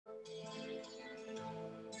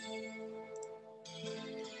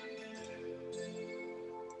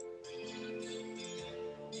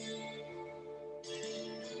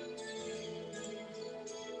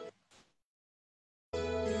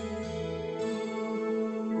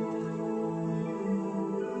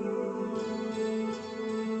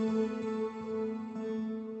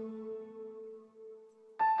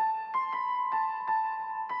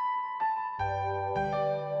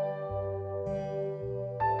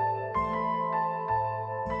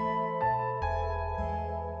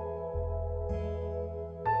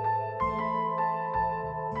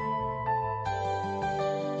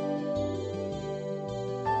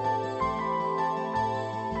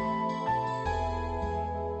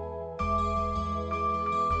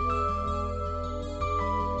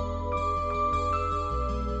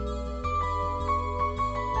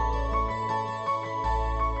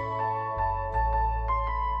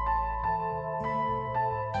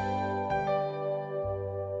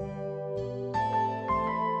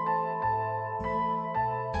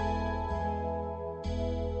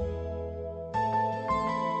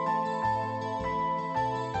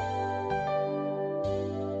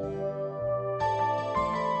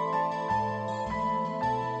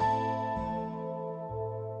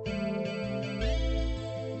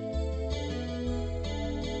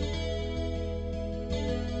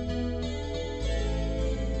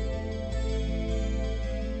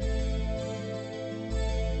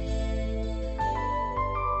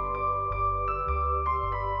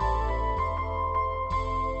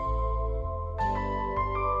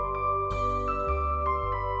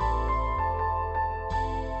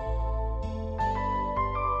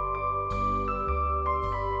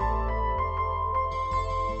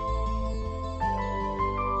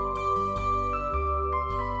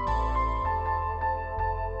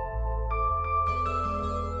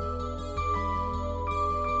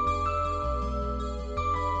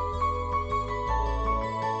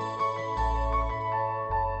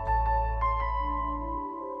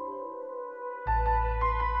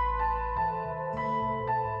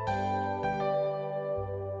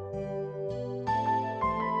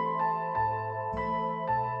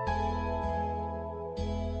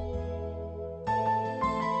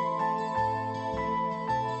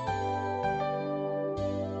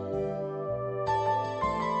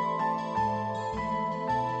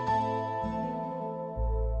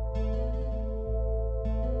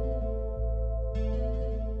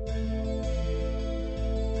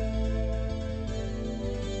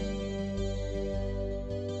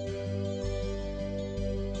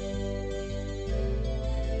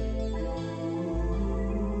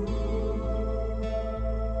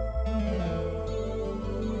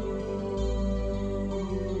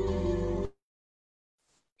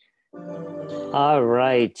All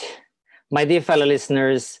right. My dear fellow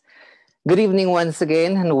listeners, good evening once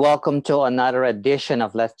again, and welcome to another edition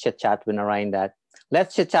of Let's Chit Chat with Narine Dat.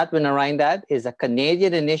 Let's Chit Chat with Narine Dat is a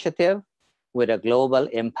Canadian initiative with a global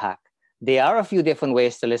impact. There are a few different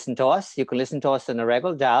ways to listen to us. You can listen to us on a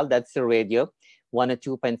regular dial, that's the radio,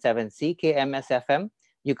 102.7 CKMS FM.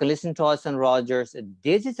 You can listen to us on Rogers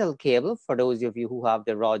digital cable for those of you who have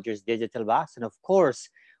the Rogers digital box. And of course,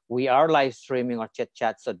 we are live streaming our chit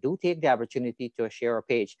chat, so do take the opportunity to share our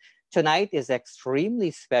page. Tonight is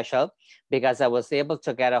extremely special because I was able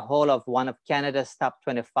to get a hold of one of Canada's top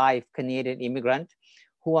 25 Canadian immigrant,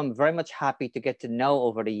 who I'm very much happy to get to know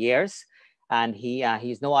over the years. And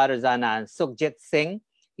he's no other than Sukhjit Singh.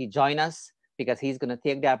 He joined us because he's going to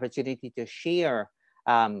take the opportunity to share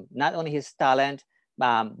not only his talent,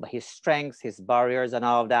 but his strengths, his barriers, and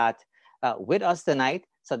all of that with us tonight.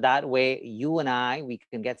 So that way, you and I, we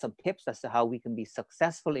can get some tips as to how we can be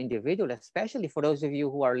successful individuals, especially for those of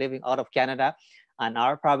you who are living out of Canada and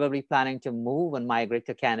are probably planning to move and migrate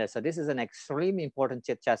to Canada. So this is an extremely important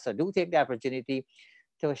chit chat. So do take the opportunity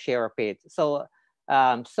to share a page. So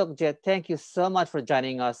Sukhjit, thank you so much for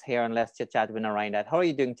joining us here on Let's Chit Chat with Narine Dat. How are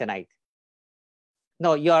you doing tonight?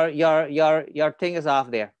 No, your thing is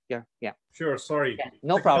off there. Yeah. Sure, sorry. Yeah,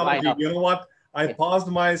 no problem. I know. You know what? I paused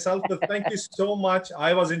myself, but thank you so much.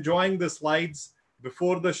 I was enjoying the slides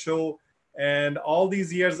before the show, and all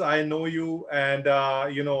these years I know you, and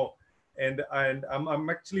and I'm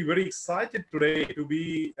actually very excited today to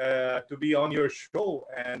be on your show,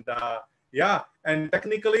 and yeah, and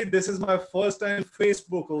technically this is my first time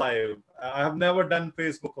Facebook Live. I have never done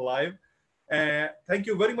Facebook Live. Thank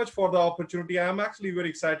you very much for the opportunity. I'm actually very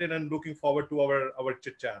excited and looking forward to our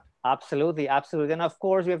chit chat. Absolutely. And of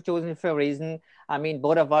course, we have chosen it for a reason. I mean,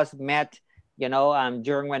 both of us met,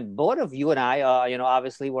 during when both of you and I,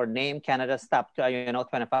 obviously were named Canada's top,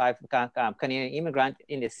 25 Canadian immigrant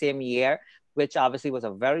in the same year, which obviously was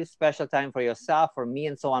a very special time for yourself, for me,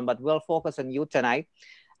 and so on. But we'll focus on you tonight.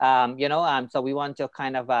 So we want to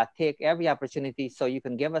kind of take every opportunity so you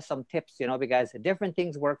can give us some tips, because different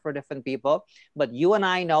things work for different people. But you and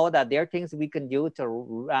I know that there are things we can do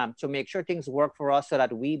to make sure things work for us so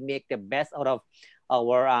that we make the best out of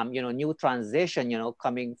our, new transition,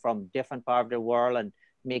 coming from different part of the world and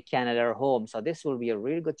make Canada our home. So this will be a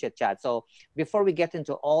really good chit chat. So before we get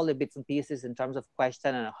into all the bits and pieces in terms of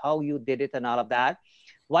question and how you did it and all of that,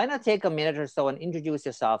 why not take a minute or so and introduce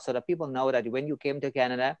yourself so that people know that when you came to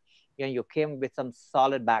Canada, you came with some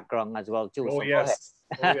solid background as well too. Oh, so yes.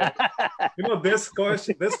 Oh, yes.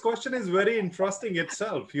 This question is very interesting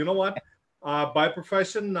itself. You know what? By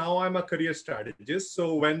profession, now I'm a career strategist.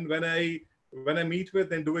 So when I meet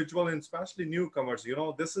with individual and especially newcomers,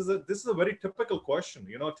 this is a very typical question.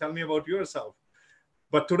 Tell me about yourself.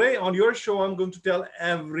 But today on your show, I'm going to tell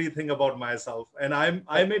everything about myself, and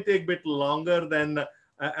I may take a bit longer than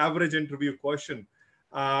average interview question.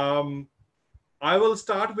 I will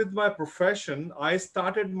start with my profession. I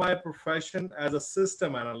started my profession as a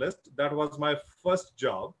system analyst. That was my first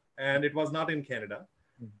job, and it was not in Canada.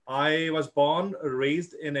 I was born,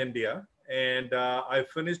 raised in India, and I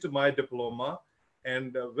finished my diploma.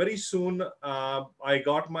 And very soon, I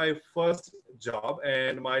got my first job,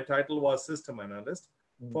 and my title was system analyst.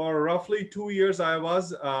 For roughly 2 years, I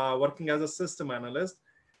was working as a system analyst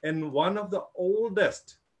in one of the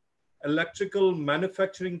oldest electrical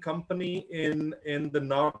manufacturing company in the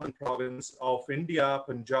northern province of India,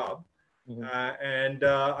 Punjab. And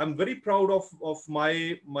I'm very proud of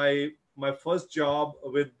my first job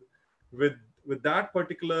with that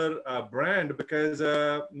particular brand because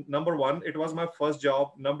number one, it was my first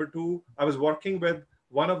job. Number two, I was working with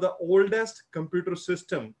one of the oldest computer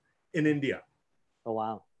system in India. Oh,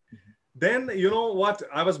 wow. Then, you know what,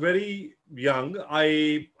 I was very young.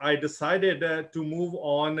 I decided to move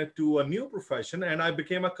on to a new profession, and I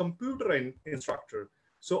became a computer instructor.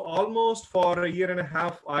 So almost for a year and a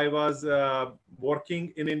half, I was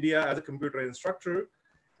working in India as a computer instructor.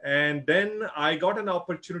 And then I got an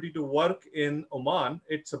opportunity to work in Oman.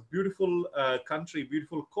 It's a beautiful country,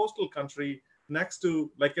 beautiful coastal country next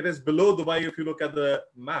to, like it is below Dubai if you look at the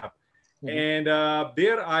map. And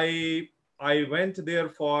there I went there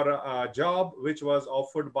for a job which was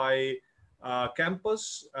offered by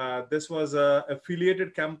campus. This was an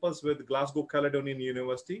affiliated campus with Glasgow Caledonian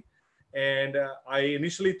University. And I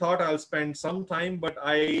initially thought I'll spend some time, but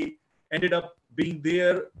I ended up being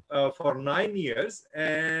there for 9 years.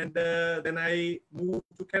 And then I moved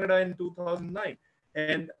to Canada in 2009.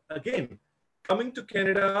 And again, coming to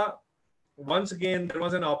Canada, once again, there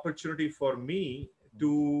was an opportunity for me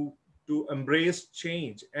to embrace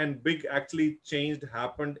change, and big actually change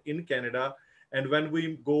happened in Canada. And when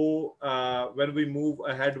we move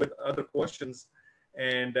ahead with other questions,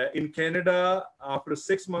 and in Canada, after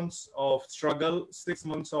 6 months of struggle, 6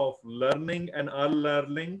 months of learning and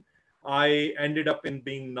unlearning, I ended up in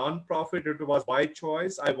being nonprofit. It was by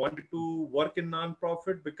choice. I wanted to work in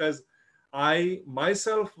nonprofit because I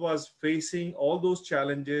myself was facing all those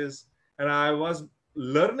challenges, and I was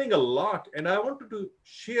learning a lot, and I wanted to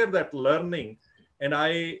share that learning. And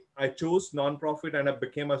I chose nonprofit, and I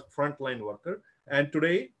became a frontline worker. And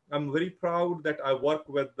today I'm very proud that I work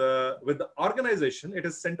with the organization. It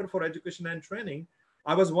is Center for Education and Training.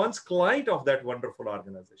 I was once client of that wonderful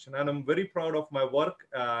organization, and I'm very proud of my work,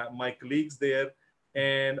 my colleagues there.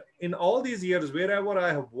 And in all these years, wherever I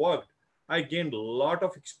have worked, I gained a lot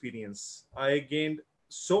of experience. I gained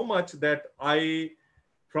so much that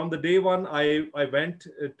from the day one, I went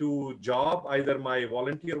to job, either my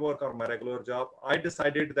volunteer work or my regular job. I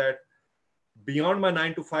decided that beyond my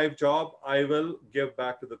 9 to 5 job, I will give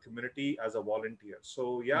back to the community as a volunteer.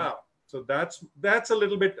 So yeah, so that's a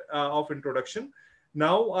little bit of introduction.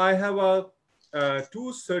 Now I have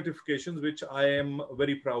two certifications which I am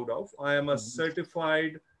very proud of. I am a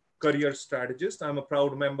certified career strategist. I'm a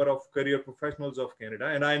proud member of Career Professionals of Canada,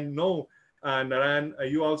 and I know. Narine,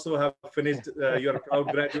 you also have finished. You're a proud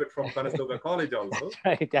graduate from Conestoga College, also. That's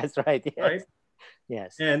right. That's right. Yes. Right?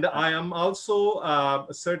 Yes. And I am also a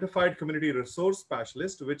certified community resource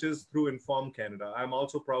specialist, which is through Inform Canada. I'm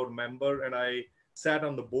also a proud member, and I sat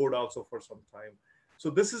on the board also for some time. So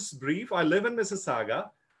this is brief. I live in Mississauga.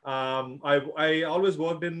 I always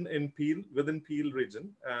worked in Peel, within Peel region,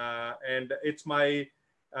 and it's my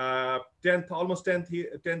 10th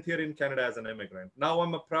year in Canada as an immigrant. Now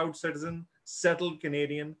I'm a proud citizen, settled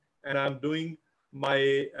Canadian, and I'm doing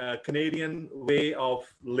my Canadian way of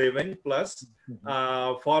living, plus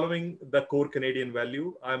following the core Canadian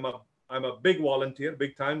value. I'm a big volunteer,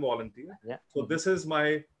 big time volunteer. Yeah. So this is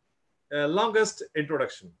my longest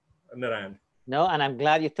introduction, Narine. No, and I'm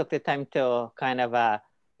glad you took the time to kind of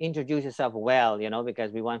introduce yourself well,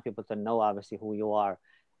 because we want people to know obviously who you are.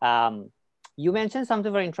 You mentioned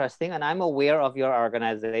something very interesting, and I'm aware of your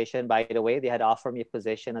organization. By the way, they had offered me a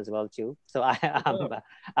position as well too. So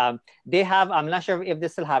they have. I'm not sure if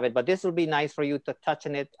this will have it, but this will be nice for you to touch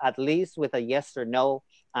on it at least with a yes or no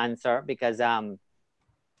answer, because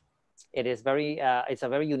it is very. It's a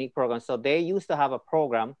very unique program. So they used to have a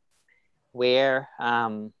program where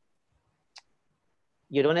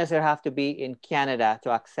you don't necessarily have to be in Canada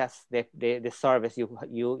to access the service.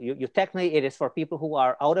 You technically, it is for people who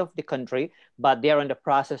are out of the country, but they're in the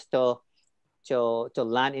process to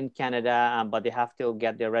land in Canada, but they have to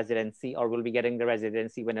get their residency, or will be getting the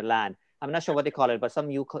residency when they land. I'm not sure what they call it, but some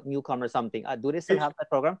newcomer something. Do they still have that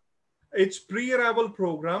program? It's pre-arrival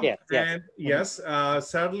program. Yes, yes. And yes,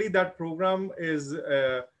 sadly that program is,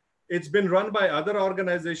 it's been run by other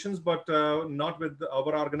organizations, but not with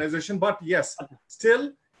our organization. But yes,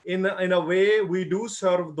 still in a way, we do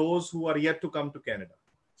serve those who are yet to come to Canada.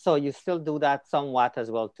 So you still do that somewhat as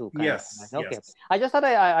well too? Yes. Okay. Yes. I just thought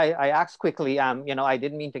I asked quickly. I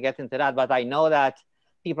didn't mean to get into that, but I know that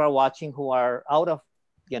people are watching who are out of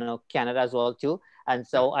Canada as well too. And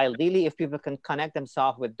so ideally, if people can connect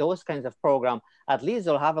themselves with those kinds of programs, at least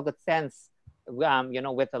they'll have a good sense.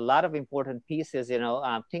 With a lot of important pieces,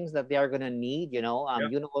 things that they are going to need, you know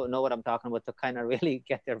what I'm talking about, to kind of really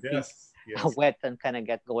get their feet wet and kind of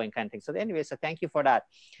get going kind of thing. So anyway, so thank you for that.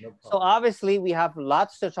 No problem. So obviously we have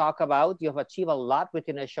lots to talk about. You have achieved a lot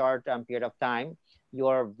within a short period of time.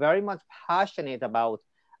 You're very much passionate about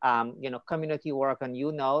community work, and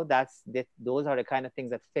those are the kind of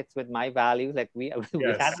things that fits with my values. Like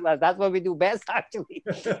that's what we do best, actually.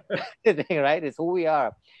 Right? It's who we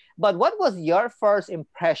are. But what was your first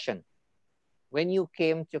impression when you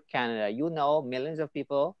came to Canada? Millions of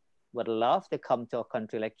people would love to come to a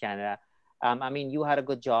country like Canada. You had a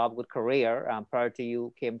good job, good career prior to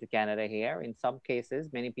you came to Canada here. In some cases,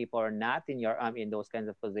 many people are not in those kinds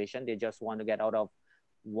of positions. They just want to get out of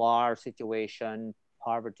war situation,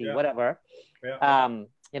 poverty, whatever.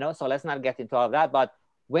 So let's not get into all of that. But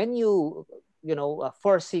when you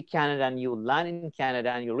first see Canada and you land in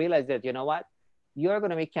Canada and you realize that, you're going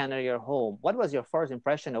to make Canada your home. What was your first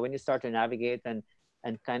impression when you start to navigate and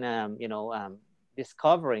kind of,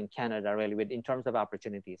 discovering Canada really in terms of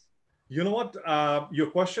opportunities? You know what? Your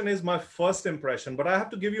question is my first impression, but I have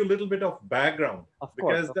to give you a little bit of background.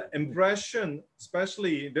 Because the impression,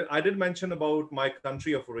 especially, I did mention about my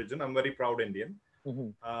country of origin. I'm very proud Indian.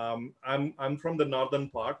 I'm from the northern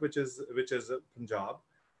part, which is Punjab.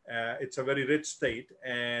 It's a very rich state,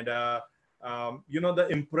 and the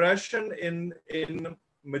impression in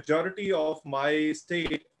majority of my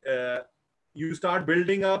state, you start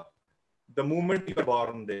building up the moment you're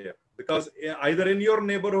born there. Because either in your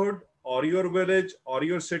neighborhood or your village or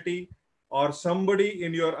your city or somebody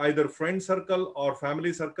in your either friend circle or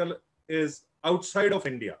family circle is outside of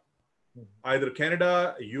India, either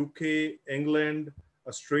Canada, UK, England,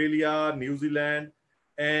 Australia, New Zealand,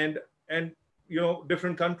 and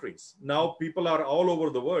different countries. Now people are all over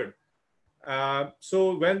the world.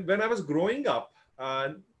 So when I was growing up,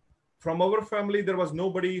 from our family, there was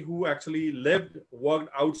nobody who actually worked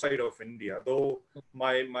outside of India. Though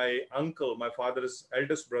my uncle, my father's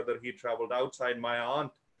eldest brother, he traveled outside. My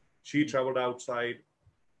aunt, she traveled outside,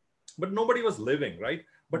 but nobody was living, right?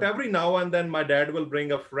 But every now and then, my dad will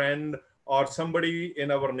bring a friend or somebody in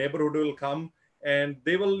our neighborhood will come, and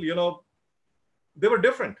they will, they were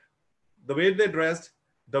different. The way they dressed,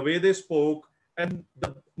 the way they spoke, and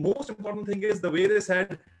the most important thing is the way they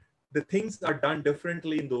said the things are done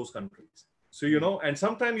differently in those countries. So, and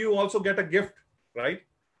sometimes you also get a gift, right?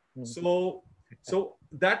 So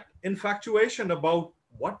that infatuation about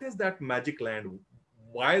what is that magic land,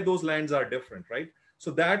 why those lands are different, right?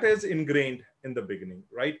 So that is ingrained in the beginning,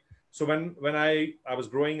 right? So when I was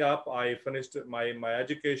growing up, I finished my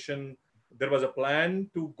education. There was a plan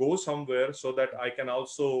to go somewhere so that I can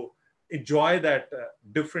also enjoy that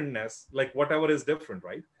differentness, like whatever is different,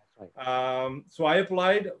 right? So I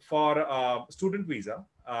applied for a student visa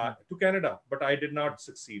to Canada, but I did not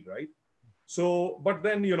succeed, right? So, but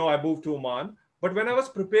then, I moved to Oman. But when I was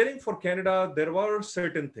preparing for Canada, there were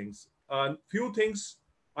certain things. Few things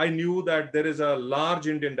I knew that there is a large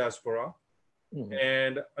Indian diaspora.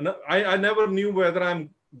 And I never knew whether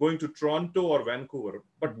I'm going to Toronto or Vancouver.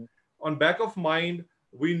 But on back of mind,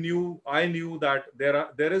 I knew that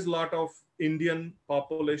there is a lot of Indian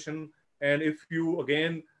population. And if you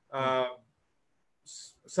again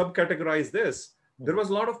subcategorize this, there was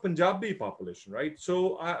a lot of Punjabi population, right?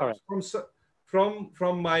 So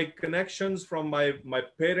from my connections, from my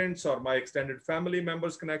parents or my extended family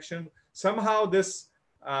members connection, somehow this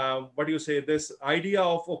this idea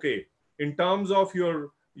of, okay, in terms of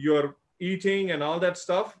your eating and all that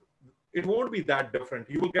stuff, it won't be that different.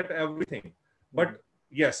 You will get everything. But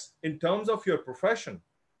yes, in terms of your profession,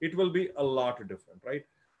 it will be a lot different, right?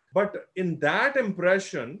 But in that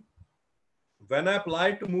impression, when I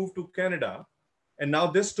applied to move to Canada, and now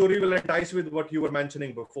this story will entice with what you were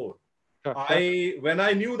mentioning before. When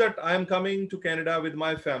I knew that I am coming to Canada with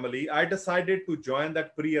my family, I decided to join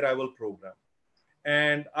that pre-arrival program.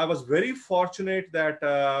 And I was very fortunate that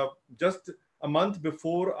just a month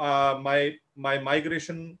before my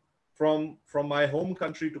migration from my home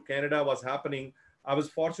country to Canada was happening, I was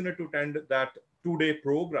fortunate to attend that 2-day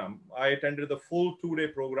program. I attended the full 2-day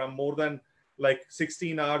program, more than like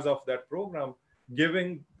 16 hours of that program,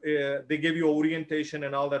 they give you orientation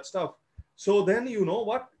and all that stuff. So then,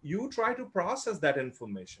 you try to process that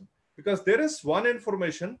information, because there is one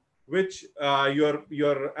information which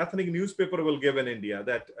your ethnic newspaper will give in India,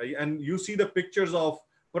 and you see the pictures of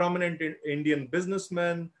prominent Indian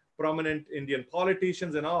businessmen, prominent Indian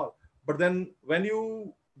politicians and all. But then when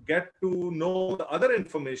you get to know the other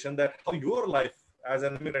information, that how your life as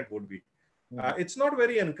an immigrant would be, it's not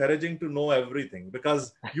very encouraging to know everything,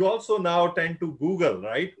 because you also now tend to Google,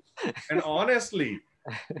 right? And honestly,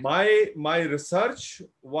 my research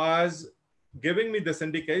was giving me this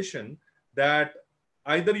indication that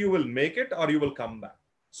either you will make it or you will come back.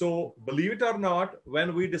 So believe it or not,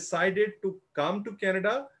 when we decided to come to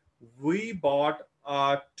Canada, we bought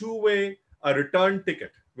a two-way return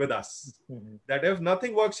ticket with us, that if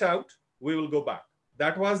nothing works out, we will go back.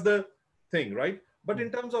 That was the thing, right? But in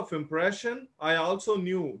terms of impression, I also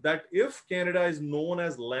knew that if Canada is known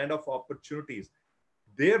as land of opportunities,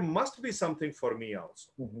 there must be something for me also,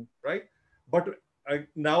 right? But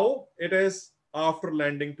now it is after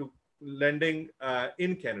landing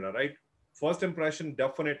in Canada, right? First impression,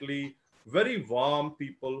 definitely very warm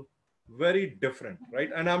people, very different, right?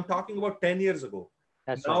 And I'm talking about 10 years ago.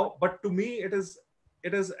 That's now, right. But to me, it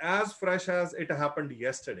is as fresh as it happened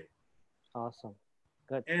yesterday. Awesome.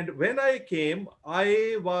 Good. And when I came,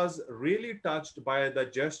 I was really touched by the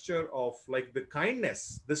gesture of like the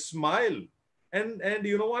kindness, the smile. And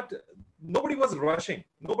you know what? Nobody was rushing.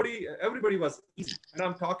 Everybody was easy. And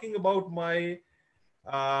I'm talking about my,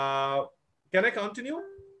 can I continue?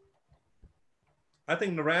 I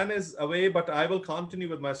think Narine is away, but I will continue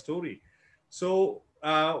with my story. So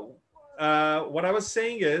what I was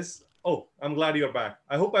saying is, I'm glad you're back.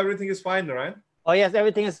 I hope everything is fine, Narine. Oh, yes,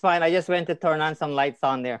 everything is fine. I just went to turn on some lights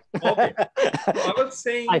on there. Okay. So I was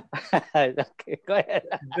saying, okay, go ahead.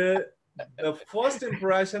 The first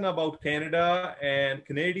impression about Canada and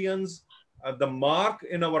Canadians, the mark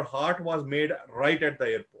in our heart was made right at the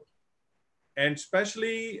airport. And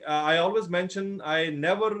especially, I always mention, I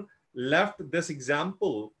never left this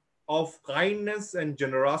example of kindness and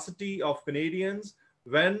generosity of Canadians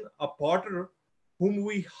when a porter whom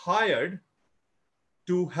we hired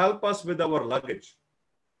to help us with our luggage.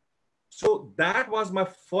 So that was my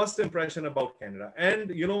first impression about Canada. And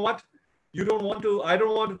you know what? I don't want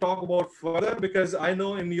to talk about further, because I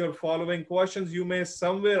know in your following questions, you may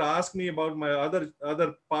somewhere ask me about my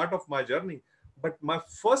other part of my journey. But my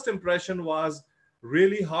first impression was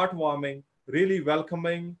really heartwarming, really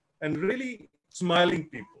welcoming, and really smiling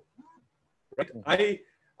people. Right?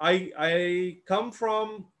 I come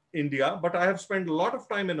from India, but I have spent a lot of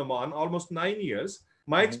time in Oman, almost 9 years.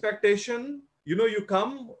 My expectation, you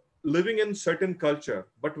come living in certain culture,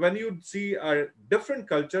 but when you see a different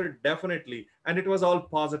culture, definitely, and it was all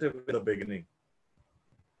positive in the beginning.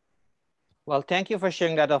 Well, thank you for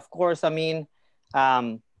sharing that. Of course, I mean,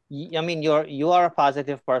 you are a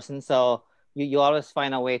positive person, so you always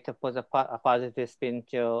find a way to put a positive spin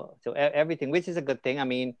to everything, which is a good thing. I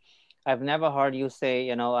mean, I've never heard you say,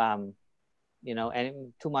 any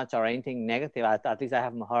too much or anything negative. At least I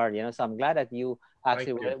haven't heard, So I'm glad that you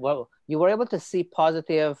actually you were able to see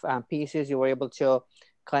positive pieces. You were able to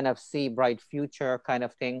kind of see bright future kind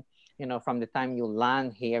of thing, from the time you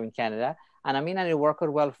land here in Canada. And I mean, and it worked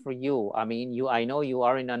out well for you. I mean, I know you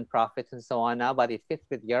are in nonprofits and so on now, but it fits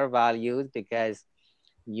with your values because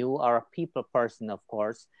you are a people person, of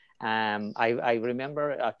course. I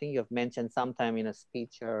remember, I think you've mentioned sometime in a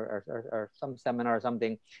speech or some seminar or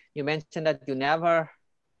something, you mentioned that you're never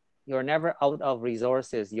out of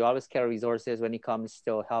resources. You always carry resources when it comes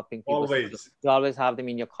to helping people. Always. You always have them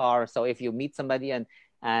in your car. So if you meet somebody and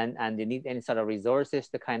you need any sort of resources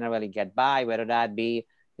to kind of really get by, whether that be,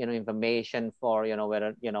 information for,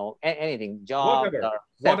 whether, anything, jobs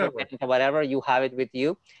or whatever, you have it with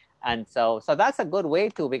you. And so that's a good way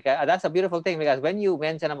to, because that's a beautiful thing, because when you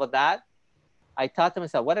mentioned about that, I thought to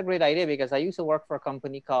myself, what a great idea, because I used to work for a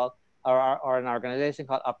company called, or an organization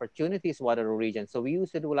called Opportunities Waterloo Region. So we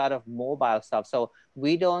used to do a lot of mobile stuff. So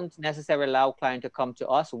we don't necessarily allow client to come to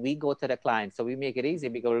us. We go to the client. So we make it easy,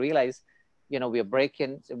 because we realize, we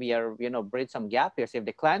are bridge some gap here. So if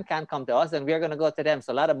the client can't come to us, then we're going to go to them.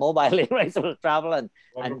 So a lot of mobile rates will travel and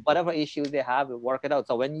whatever issues they have, we work it out.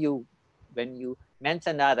 So when you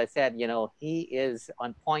mentioned that, I said, he is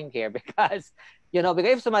on point here, because, because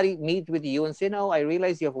if somebody meets with you and say, no, I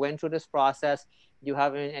realize you've went through this process, you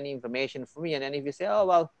have any information for me. And then if you say, oh,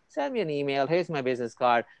 well, send me an email, here's my business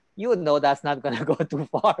card, you would know that's not going to go too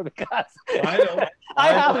far, because I know. I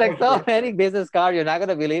have like so many business cards, you're not going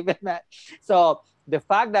to believe it, man. So the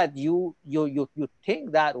fact that you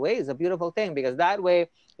think that way is a beautiful thing, because that way,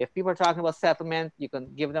 if people are talking about settlement, you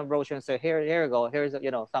can give them brochure and say, here you go, here's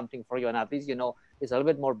something for you, and at least it's a little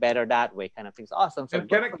bit more better that way, kind of things. Awesome. So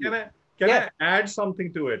can I add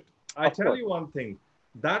something to it? I tell you one thing.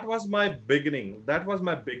 That was my beginning.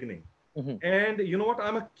 And you know what?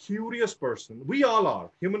 I'm a curious person. We all are.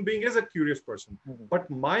 Human being is a curious person. But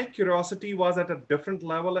my curiosity was at a different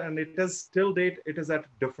level, and it is still date. It is at a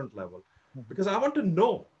different level, because I want to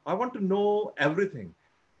know. I want to know everything,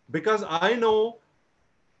 because I know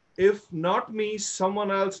if not me,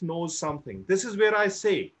 someone else knows something. This is where I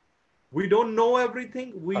say, we don't know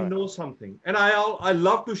everything. We know something, and I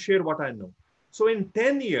love to share what I know. So in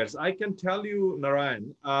 10 years, I can tell you,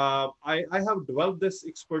 Narayan, I have developed this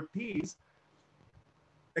expertise,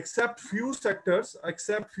 except few sectors,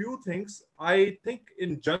 except few things. I think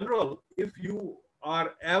in general, if you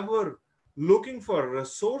are ever looking for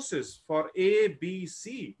resources for A, B,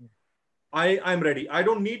 C, I'm ready. I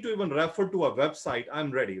don't need to even refer to a website.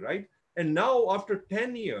 I'm ready, right? And now after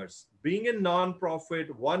 10 years, being in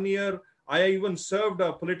nonprofit, 1 year, I even served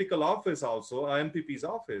a political office also, a MPP's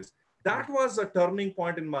office. That was a turning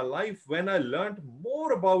point in my life when I learned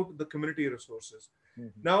more about the community resources.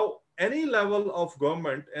 Now, any level of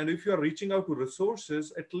government, and if you're reaching out to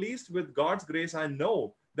resources, at least with God's grace, I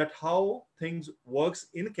know that how things works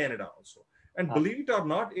in Canada also. And believe it or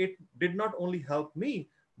not, it did not only help me,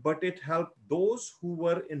 but it helped those who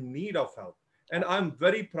were in need of help. And I'm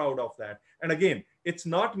very proud of that. And again, it's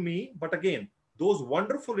not me, but again, those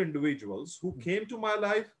wonderful individuals who came to my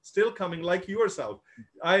life, still coming, like yourself.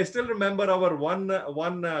 I still remember our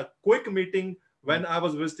one quick meeting when I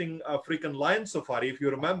was visiting African Lion Safari, if you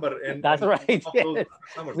remember. And that's right. Yes.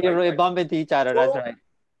 We bump into each other. So, that's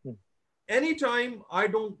right. Anytime I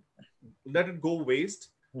don't let it go waste,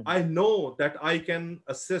 I know that I can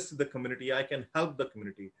assist the community. I can help the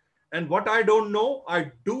community. And what I don't know,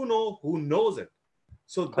 I do know who knows it.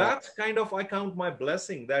 So that's kind of, I count my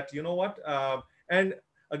blessing that, you know what, and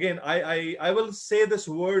again, I will say this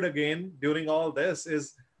word again during all this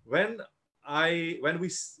is when when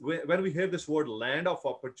we hear this word land of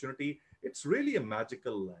opportunity, it's really a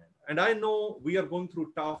magical land. And I know we are going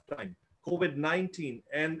through tough time, COVID-19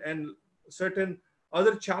 and certain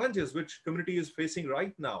other challenges which community is facing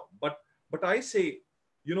right now. But I say,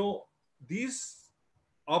 you know, these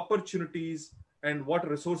opportunities and what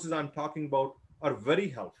resources I'm talking about are very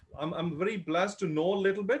helpful. I'm very blessed to know a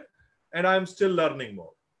little bit, and I'm still learning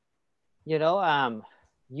more. You know,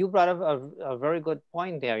 you brought up a very good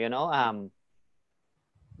point there. You know,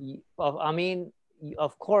 I mean,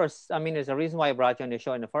 of course, I mean, there's a reason why I brought you on the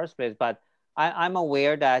show in the first place. But I'm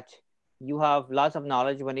aware that you have lots of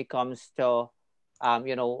knowledge when it comes to,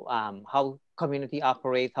 how community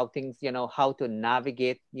operates, how things, how to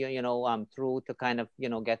navigate, through to kind of,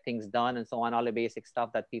 get things done and so on, all the basic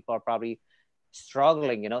stuff that people are probably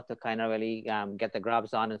struggling, to kind of really get the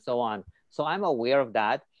grabs on and so on. So I'm aware of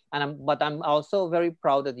that. But I'm also very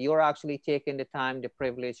proud that you're actually taking the time, the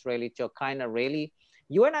privilege really to kind of really,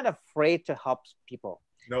 you are not afraid to help people.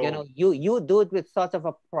 No. You do it with sort of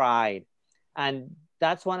a pride. And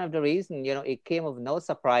that's one of the reasons, it came of no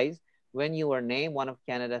surprise when you were named one of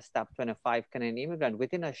Canada's top 25 Canadian immigrants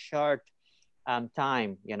within a short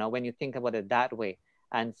time, when you think about it that way.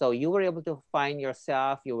 And so you were able to find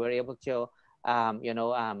yourself, you were able to,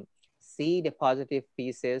 see the positive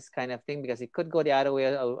pieces kind of thing, because it could go the other way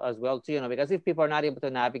as well too, because if people are not able to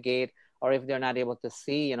navigate, or if they're not able to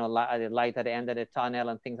see, the light at the end of the tunnel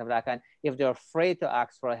and things of that kind, if they're afraid to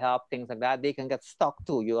ask for help, things like that, they can get stuck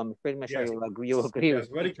too. I'm pretty much sure you agree yes, with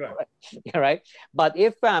very me, correct. right? Right. But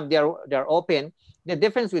if they're open, the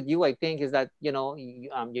difference with you, I think, is that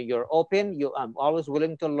you're open, you always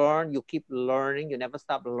willing to learn, you keep learning, you never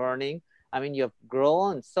stop learning. I mean, you've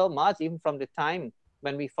grown so much even from the time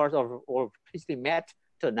when we first or previously met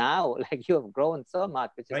to now. Like, you have grown so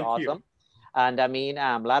much, which is Thank awesome. you. And I mean,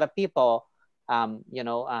 a lot of people,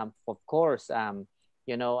 of course,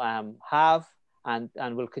 have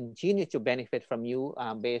and will continue to benefit from you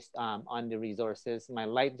based on the resources. My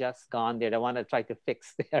light just gone there. I want to try to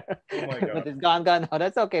fix there, Oh my God. but it's gone. No,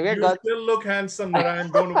 that's okay. We're You good. still look handsome,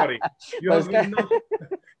 Narine. Don't worry. You But have enough.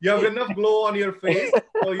 You have enough glow on your face,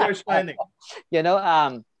 so you're shining.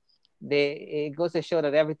 It goes to show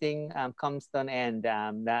that everything comes to an end.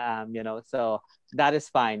 So that is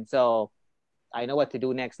fine. So I know what to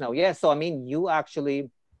do next now. Yeah. So I mean, you actually,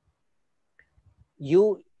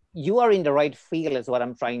 you are in the right field, is what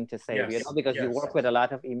I'm trying to say. Yes, Because you yes. work with a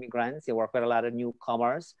lot of immigrants, you work with a lot of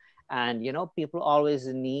newcomers, and people always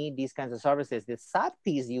need these kinds of services. The sad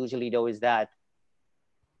piece usually though is that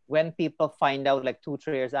when people find out like 2-3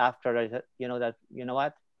 years after that,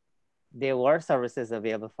 what, there were services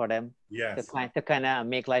available for them Yes. to kind of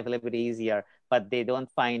make life a little bit easier, but they don't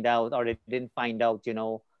find out, or they didn't find out,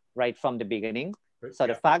 right from the beginning. So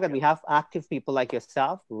the fact that we have active people like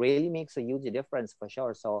yourself really makes a huge difference for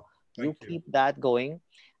sure. So you keep that going.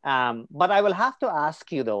 But I will have to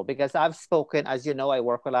ask you though, because I've spoken, as you know, I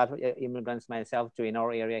work with a lot of immigrants myself too in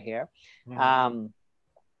our area here. Mm-hmm.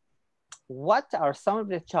 What are some of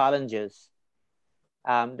the challenges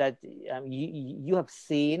that you have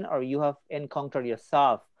seen or you have encountered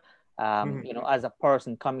yourself, as a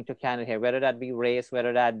person coming to Canada here, whether that be race,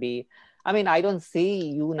 whether that be, I mean, I don't see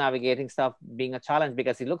you navigating stuff being a challenge,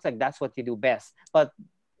 because it looks like that's what you do best. But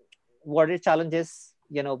were there challenges,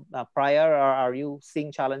 prior, or are you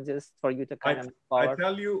seeing challenges for you to kind of I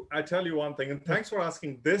tell you one thing, and thanks for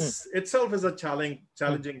asking. This itself is a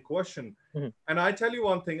challenging question. And I tell you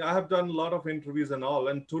one thing, I have done a lot of interviews and all,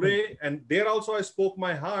 and today, and there also I spoke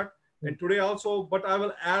my heart, and today also, but I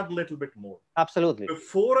will add a little bit more. Absolutely.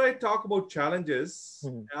 Before I talk about challenges,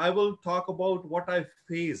 I will talk about what I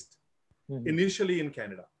faced initially in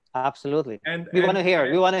Canada. Absolutely. And we want to hear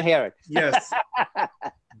it. We want to hear it. Yes.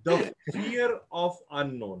 The fear of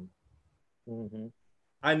unknown.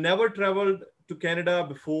 I never traveled to Canada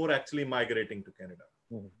before actually migrating to Canada.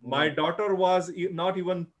 My daughter was not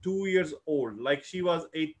even 2 years old. Like, she was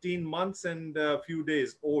 18 months and a few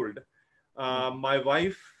days old. My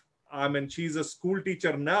wife, I mean, she's a school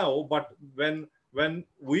teacher now, but when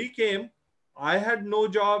we came, I had no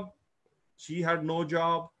job. She had no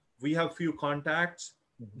job. We have few contacts.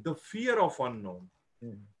 The fear of unknown.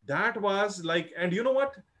 That was like, and you know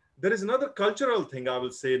what? There is another cultural thing I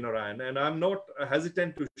will say, Narine, and I'm not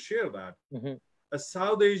hesitant to share that. A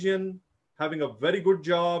South Asian having a very good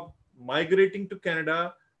job, migrating to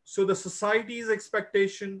Canada. So the society's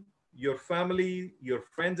expectation, your family, your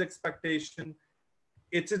friends' expectation,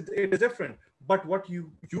 it is different. But what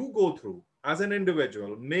you go through as an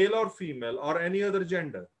individual, male or female or any other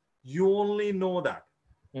gender, you only know that.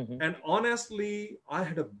 And honestly, I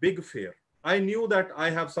had a big fear. I knew that I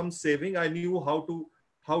have some saving. I knew how to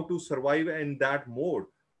how to survive in that mode.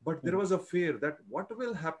 But there was a fear that what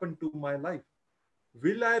will happen to my life?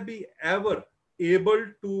 Will I be ever able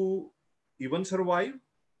to even survive?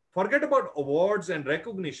 Forget about awards and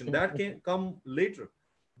recognition, that can come later.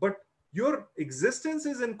 But your existence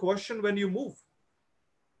is in question when you move.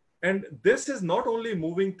 And this is not only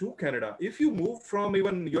moving to Canada. If you move from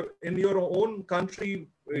even in your own country,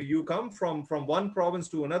 you come from one province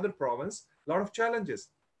to another province, a lot of challenges.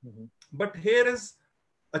 But here is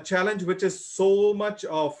a challenge which is so much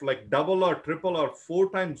of like double or triple or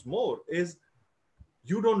 4 times more, is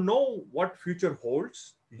you don't know what future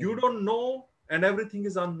holds. You don't know, and everything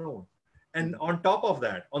is unknown. And on top of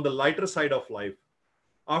that, on the lighter side of life,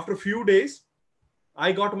 after a few days,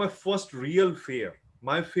 I got my first real fear.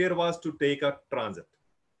 My fear was to take a transit.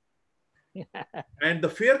 And the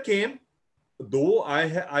fear came, though I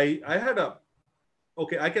had a,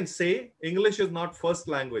 okay, I can say English is not first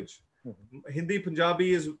language. Hindi,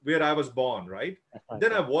 Punjabi is where I was born, right?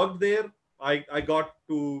 Then I worked there. I got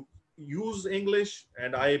to use English,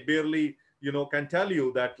 and I barely, can tell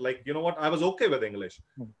you that, like, I was okay with English.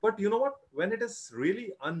 But you know what? When it is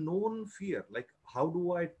really unknown fear, like, how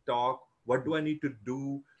do I talk? What do I need to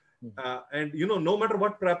do? And, no matter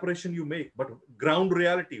what preparation you make, but ground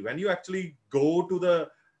reality, when you actually go to the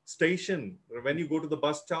station, when you go to the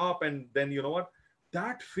bus stop, and then,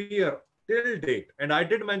 that fear till date, and I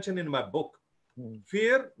did mention in my book,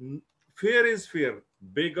 fear is fear,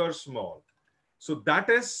 big or small. So that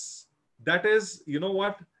is, that is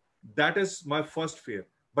my first fear.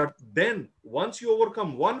 But then once you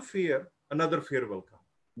overcome one fear, another fear will come.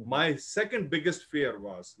 My second biggest fear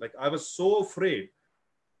was, like, I was so afraid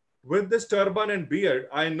with this turban and beard.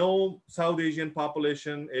 I know South Asian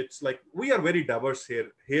population, it's like, we are very diverse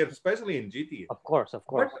here, especially in GTA. Of course.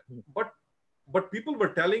 But people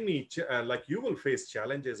were telling me, like, you will face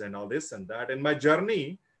challenges and all this and that. In my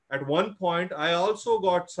journey, at one point, I also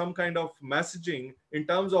got some kind of messaging in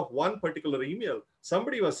terms of one particular email.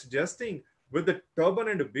 Somebody was suggesting, with the turban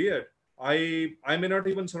and a beard, I may not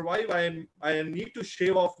even survive. I need to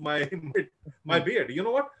shave off my beard. You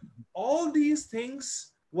know what? All these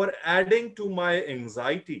things were adding to my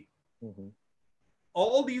anxiety.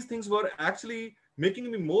 All these things were actually making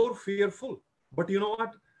me more fearful. But you know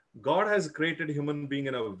what? God has created human being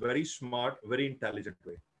in a very smart, very intelligent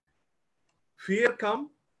way. Fear come,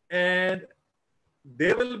 and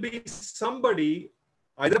there will be somebody,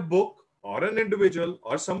 either a book or an individual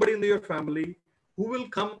or somebody in your family, who will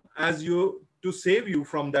come as you to save you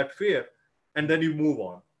from that fear, and then you move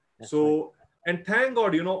on. And thank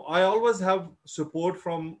God, I always have support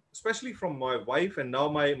from, especially from my wife, and now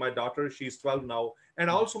my daughter, she's 12 now, and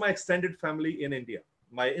also my extended family in India,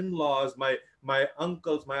 my in-laws, my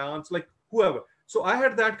uncles, my aunts, like whoever. So I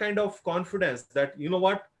had that kind of confidence that,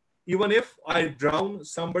 what, even if I drown,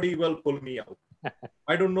 somebody will pull me out.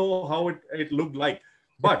 I don't know how it looked like.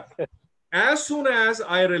 But as soon as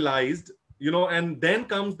I realized, and then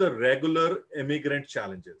comes the regular immigrant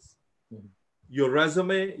challenges. Your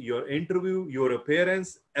resume, your interview, your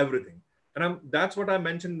appearance, everything. And that's what I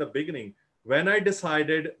mentioned in the beginning. When I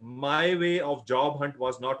decided my way of job hunt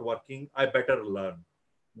was not working, I better learn.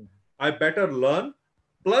 I better learn,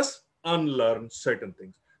 plus unlearn certain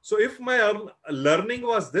things. So if my learning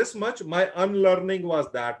was this much, my unlearning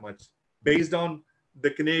was that much, based on the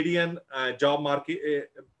Canadian job market,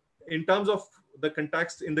 in terms of the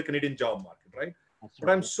context in the Canadian job market, right? But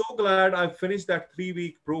I'm so glad I finished that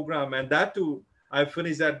 3-week program, and that too, I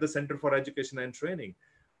finished at the Center for Education and Training,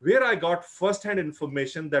 where I got firsthand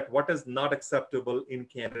information that what is not acceptable in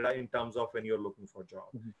Canada in terms of when you're looking for a job.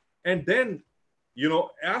 And then,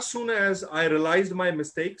 as soon as I realized my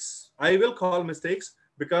mistakes, I will call mistakes,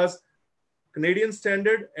 because Canadian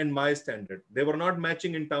standard and my standard, they were not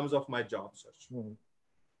matching in terms of my job search.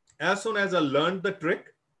 As soon as I learned the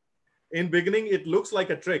trick, in beginning, it looks like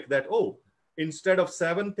a trick that, oh, instead of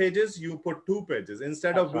 7 pages, you put 2 pages.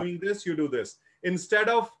 Instead of doing this, you do this. Instead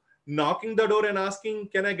of knocking the door and asking,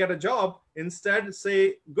 can I get a job? Instead,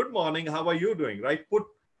 say, good morning, how are you doing, right? Put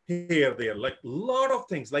here, there, like a lot of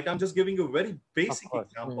things. Like, I'm just giving you a very basic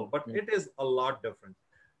example, but it is a lot different.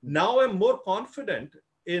 Now I'm more confident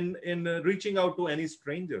in reaching out to any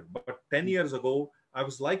stranger. But 10 years ago, I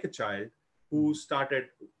was like a child who started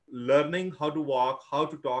learning how to walk, how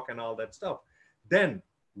to talk, and all that stuff. Then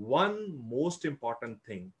one most important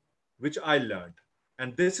thing which I learned,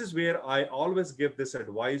 and this is where I always give this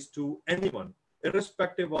advice to anyone,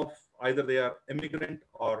 irrespective of either they are immigrant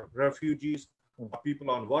or refugees, or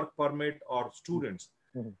people on work permit or students.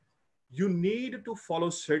 You need to follow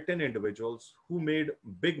certain individuals who made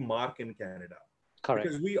big mark in Canada. Correct.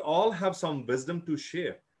 Because we all have some wisdom to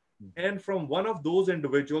share. And from one of those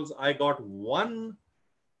individuals, I got one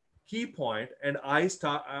key point, and I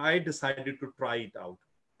decided to try it out.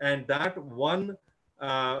 And that one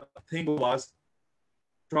thing was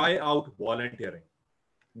try out volunteering.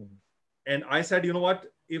 And I said, you know what,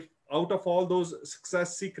 if out of all those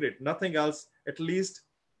success secret, nothing else, at least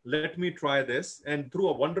let me try this. And through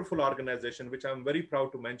a wonderful organization, which I'm very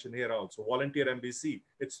proud to mention here also, Volunteer MBC,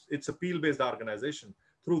 it's a appeal-based organization.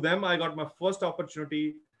 Through them, I got my first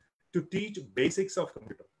opportunity to teach basics of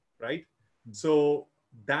computer, right? So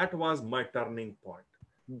that was my turning point,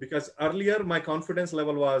 because earlier my confidence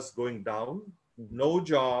level was going down, no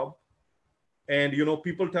job, and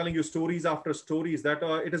people telling you stories after stories that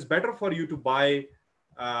it is better for you to buy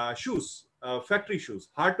shoes, factory shoes,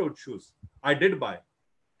 hard-toed shoes. I did buy,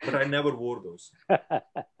 but I never wore those.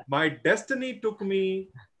 My destiny took me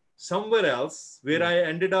somewhere else, where I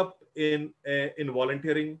ended up in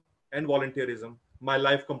volunteering and volunteerism. My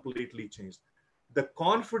life completely changed. The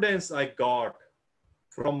confidence I got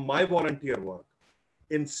from my volunteer work,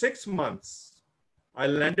 in 6 months, I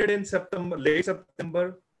landed in late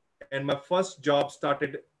September, and my first job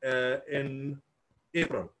started in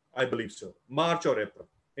April, I believe so, March or April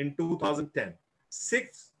in 2010.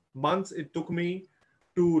 6 months it took me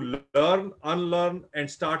to learn, unlearn, and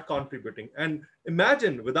start contributing. And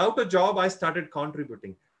imagine, without a job, I started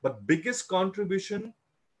contributing. But biggest contribution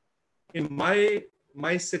in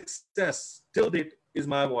my success till date is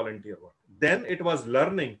my volunteer work. Then it was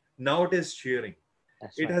learning. Now it is sharing.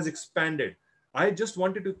 It has expanded. I just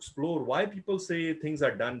wanted to explore why people say things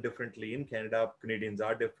are done differently in Canada. Canadians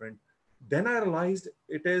are different. Then I realized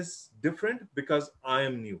it is different because I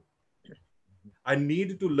am new. I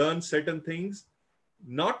need to learn certain things,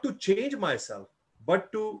 not to change myself,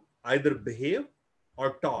 but to either behave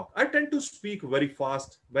or talk. I tend to speak very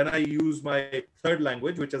fast when I use my third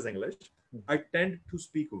language, which is English. I tend to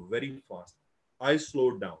speak very fast. I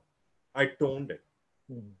slowed down. I toned it.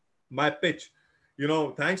 My pitch,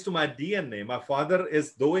 thanks to my DNA, my father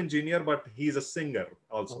is though engineer, but he's a singer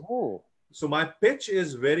also. Oh. So my pitch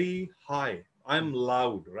is very high. I'm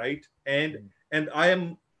loud, right? And I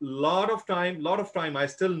am lot of time, I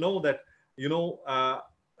still know that,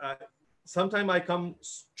 sometimes I come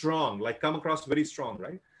across very strong,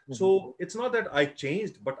 right? So it's not that I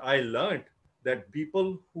changed, but I learned that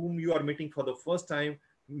people whom you are meeting for the first time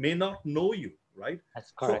may not know you, right?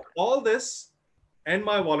 That's correct. So all this and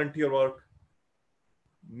my volunteer work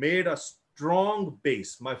made a strong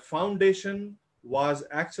base. My foundation was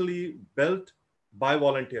actually built by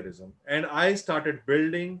volunteerism, and I started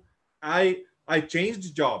building. I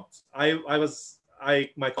changed jobs.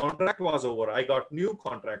 My contract was over. I got new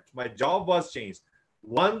contract. My job was changed.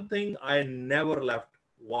 One thing I never left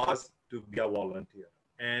was to be a volunteer.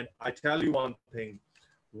 And I tell you one thing,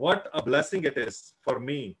 what a blessing it is for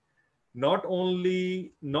me. Not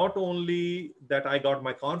only that I got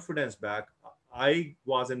my confidence back, I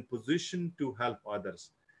was in position to help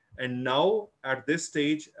others. And now at this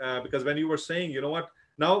stage, because when you were saying,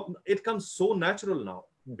 now it comes so natural now,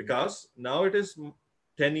 because now it is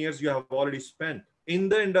 10 years you have already spent in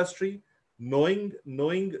the industry, knowing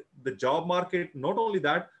the job market, not only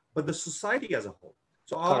that, but the society as a whole.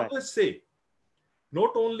 So I always say,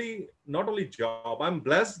 not only job, I'm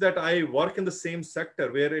blessed that I work in the same sector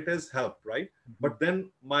where it is help, right? But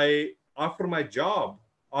then after my job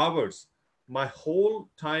hours, my whole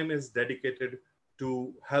time is dedicated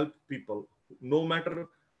to help people, no matter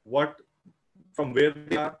what, from where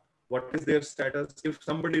they are, what is their status. If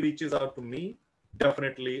somebody reaches out to me,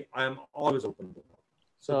 definitely I am always open to them.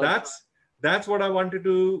 So that's what I wanted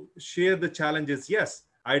to share. The challenges, yes,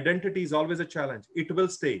 identity is always a challenge. It will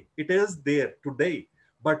stay. It is there today.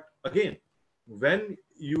 But again, when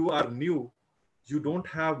you are new, you don't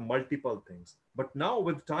have multiple things. But now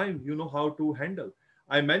with time, you know how to handle.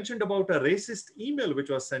 I mentioned about a racist email which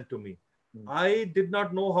was sent to me. I did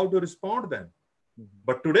not know how to respond then.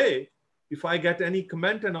 But today, if I get any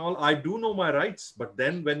comment and all, I do know my rights. But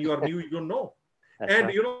then when you are new, you don't know.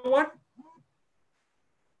 And you know what?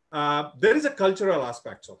 There is a cultural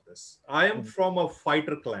aspect of this. I am from a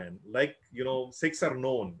fighter clan, like, Sikhs are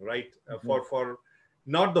known, right? For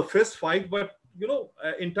not the fist fight, but,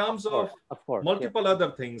 in terms of multiple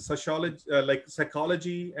other things,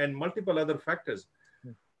 psychology and multiple other factors.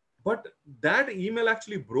 But that email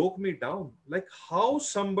actually broke me down. Like, how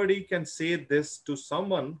somebody can say this to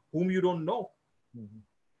someone whom you don't know.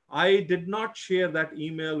 I did not share that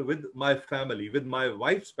email with my family, with my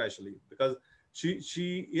wife especially, because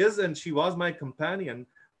she is and she was my companion,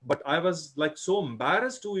 but I was like so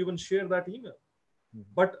embarrassed to even share that email.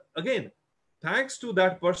 But again, thanks to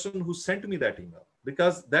that person who sent me that email,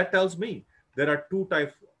 because that tells me there are two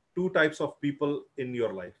two types of people in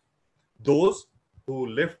your life: those who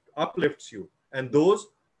uplifts you, and those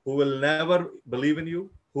who will never believe in you,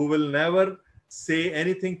 who will never say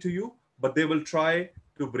anything to you, but they will try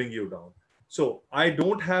to bring you down. So I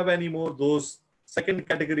don't have any more those second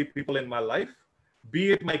category people in my life,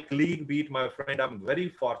 be it my colleague, be it my friend. I'm very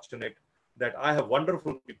fortunate that I have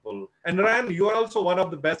wonderful people. And Ryan, you are also one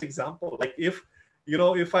of the best example. Like, if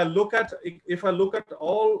I look at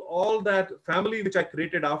all that family which I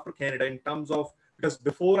created after Canada, in terms of, because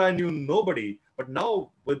before I knew nobody, but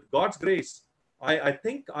now with God's grace, I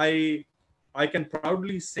think I can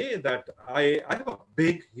proudly say that I have a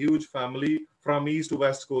big, huge family from east to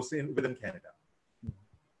west coast within Canada.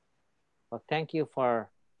 Well, thank you for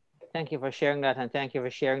sharing that, and thank you for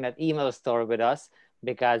sharing that email story with us,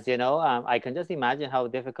 because I can just imagine how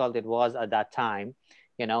difficult it was at that time,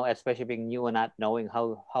 especially being new and not knowing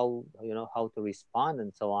how to respond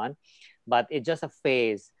and so on. But it's just a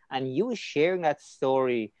phase, and you sharing that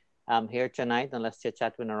story here tonight, and let's chit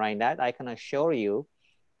chat with Narine Dat, I can assure you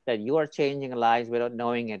that you are changing lives without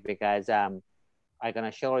knowing it, because I can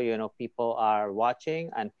assure you, people are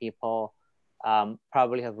watching, and people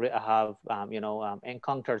probably have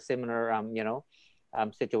encountered similar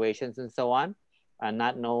situations and so on, and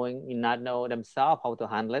not know themselves how to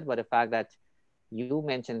handle it. But the fact that you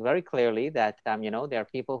mentioned very clearly that there are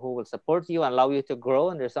people who will support you and allow you to grow,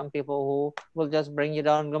 and there's some people who will just bring you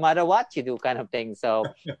down no matter what you do, kind of thing. So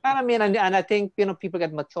and and I think people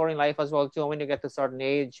get mature in life as well too. When you get to a certain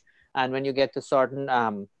age, and when you get to certain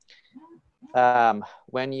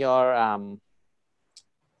when you're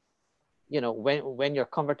when you're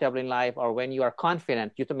comfortable in life, or when you are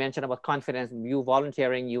confident. You to mention about confidence, you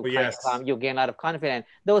volunteering, you Yes. you gain a lot of confidence.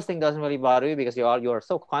 Those things doesn't really bother you, because you're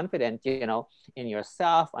so confident in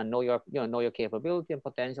yourself, and know your capability and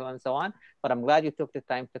potential and so on. But I'm glad you took the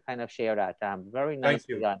time to kind of share that. Very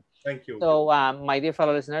nicely done. Thank you. So my dear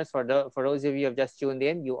fellow listeners, for those of you who have just tuned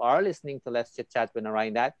in, you are listening to Let's Chit Chat with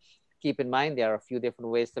Narine Dat. Keep in mind, there are a few different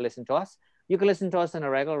ways to listen to us. You can listen to us on a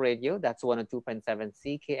regular radio. That's 102.7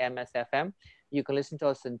 CKMS FM. You can listen to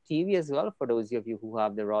us on TV as well, for those of you who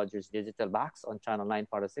have the Rogers digital box on channel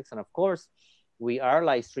 946. And of course, we are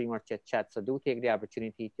live stream or chit chat, so do take the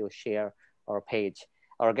opportunity to share our page.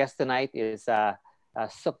 Our guest tonight is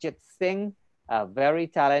Sukhjit Singh, a very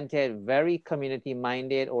talented, very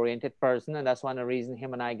community-minded, oriented person. And that's one of the reasons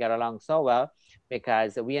him and I get along so well,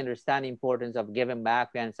 because we understand the importance of giving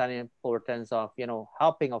back. We understand the importance of,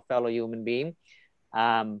 helping a fellow human being.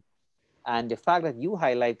 And the fact that you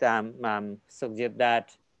highlight, Sukhjit,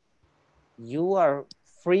 that you are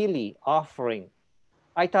freely offering.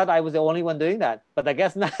 I thought I was the only one doing that, but I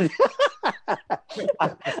guess not.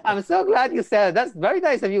 I'm so glad you said it. That's very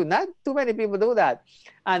nice of you. Not too many people do that.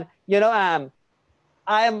 And,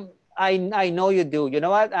 I know you do, you know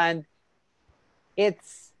what? And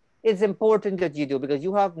it's important that you do, because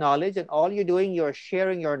you have knowledge, and all you're doing, you're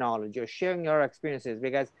sharing your knowledge, you're sharing your experiences,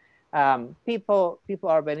 because people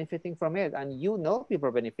are benefiting from it, and people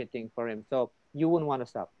are benefiting from it, so you wouldn't want to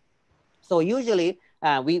stop. So usually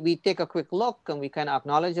we take a quick look, and we kind of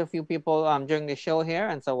acknowledge a few people during the show here,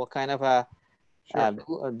 and so we'll kind of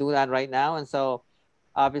do that right now. And so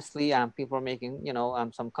obviously people are making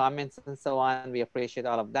some comments and so on. We appreciate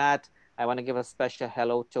all of that. I want to give a special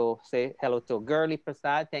say hello to Girly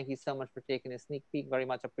Prasad. Thank you so much for taking a sneak peek. Very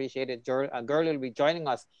much appreciated. Girly will be joining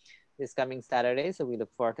us this coming Saturday, so we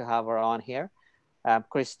look forward to have her on here.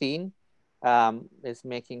 Christine is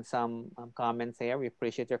making some comments here. We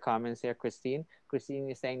appreciate your comments here, Christine. Christine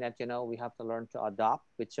is saying that we have to learn to adopt,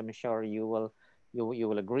 which I'm sure you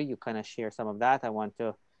will agree. You kind of share some of that. I want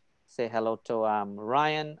to say hello to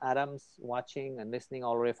Ryan Adams, watching and listening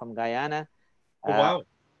all the way from Guyana. Oh, wow.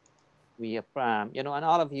 We have, and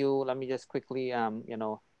all of you, let me just quickly,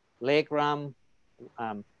 Lake Ram,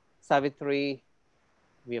 Savitri,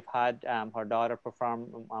 we have had her daughter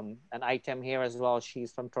perform an item here as well.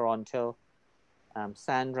 She's from Toronto.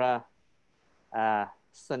 Sandra,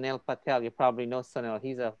 Sunil Patel, you probably know Sunil.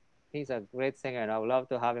 He's a great singer, and I would love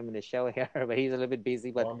to have him in the show here, but he's a little bit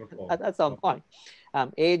busy, but at some point.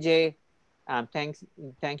 AJ,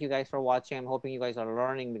 thank you guys for watching. I'm hoping you guys are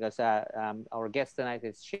learning, because our guest tonight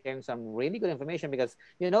is sharing some really good information, because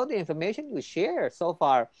the information you share so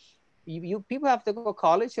far, you people have to go to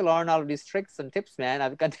college to learn all of these tricks and tips, man. I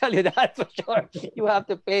can tell you that for sure. You have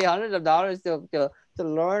to pay hundreds of dollars to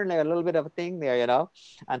learn a little bit of a thing there,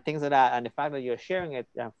 and things like that. And the fact that you're sharing it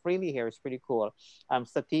freely here is pretty cool.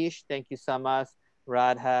 Satish, thank you so much.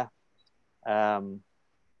 Radha,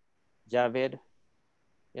 Javid,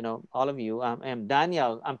 all of you. And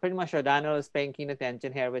Daniel, I'm pretty much sure Daniel is paying keen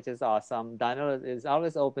attention here, which is awesome. Daniel is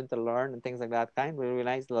always open to learn and things like that. Kind, really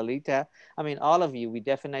nice. Lolita, I mean, all of you, we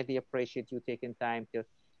definitely appreciate you taking time to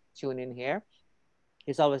tune in here.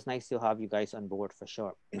 It's always nice to have you guys on board for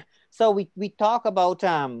sure. So we talk about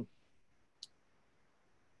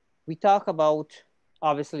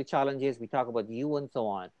obviously challenges. We talk about you and so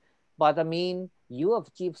on, but I mean, you have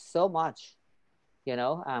achieved so much,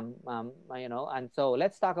 and so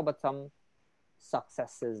let's talk about some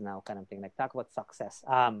successes now, kind of thing. Like talk about success.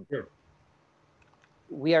 Sure.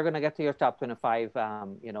 We are gonna get to your top 25,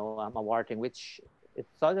 awarding, which it's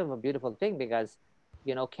sort of a beautiful thing because,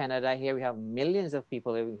 Canada here we have millions of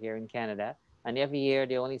people living here in Canada, and every year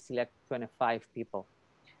they only select 25 people,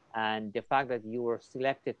 and the fact that you were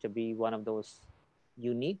selected to be one of those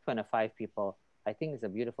unique 25 people, I think is a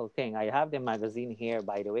beautiful thing. I have the magazine here,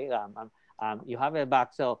 by the way. You have it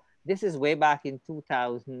back. So this is way back in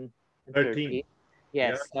 2013. 13. Yes.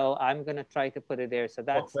 Yeah. So I'm gonna try to put it there. So Oh,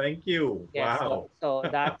 that's thank you. yes. Wow. So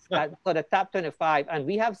that's that. So the top 25, and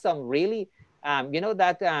we have some really,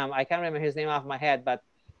 that I can't remember his name off my head, but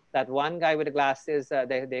that one guy with the glasses,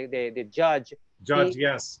 the judge. Judge,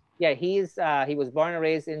 yes. Yeah, he was born and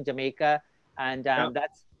raised in Jamaica, and Yeah.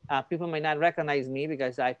 that's people might not recognize me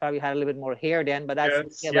because I probably had a little bit more hair then, but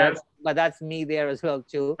that's Yes, yes. but that's me there as well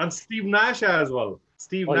too. And Steve Nash as well.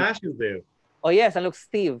 Steve Oh, Nash is there. Oh yes, and look,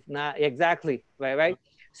 Steve. Nah, exactly. Right.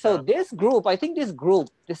 So Yeah. this group, I think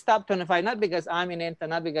this top 25, not because I'm in it and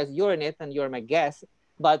not because you're in it and you're my guest,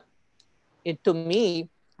 but to me,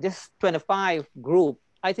 this 25 group,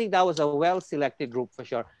 I think that was a well-selected group for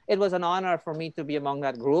sure. It was an honor for me to be among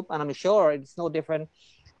that group, and I'm sure it's no different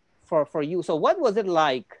for you. So what was it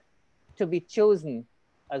like to be chosen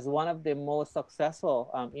as one of the most successful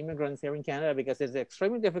immigrants here in Canada? Because it's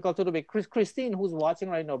extremely difficult to be. Christine, who's watching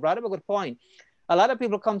right now, brought up a good point. A lot of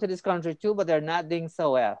people come to this country too, but they're not doing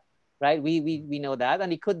so well, right? We know that,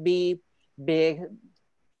 and it could be big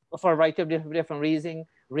for a variety of different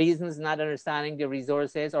reasons, not understanding the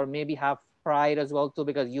resources, or maybe have pride as well too,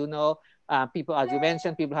 because people, as you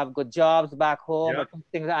mentioned, people have good jobs back home, Yeah. or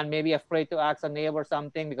things, and maybe afraid to ask a neighbor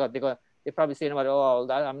something because they probably saying about, oh,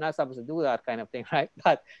 I'm not supposed to do that kind of thing, right?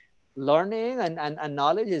 But learning and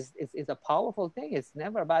knowledge is a powerful thing. It's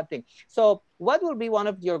never a bad thing. So what will be one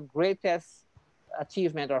of your greatest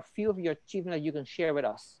achievement, or a few of your achievements that you can share with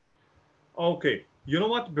us? Okay. You know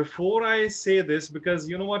what? Before I say this, because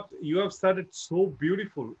you know what? You have started so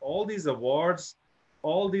beautiful. All these awards,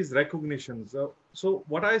 all these recognitions. So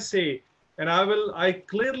what I say, and I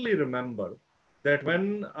clearly remember that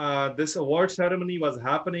when this award ceremony was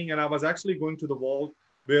happening, and I was actually going to the wall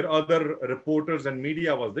where other reporters and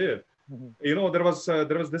media was there. Mm-hmm.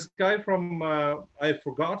 There was this guy from I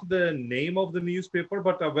forgot the name of the newspaper,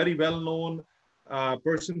 but a very well-known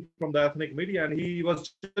person from the ethnic media, and he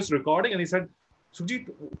was just recording, and he said, "Sukhjit,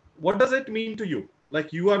 what does it mean to you?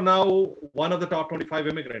 Like you are now one of the top 25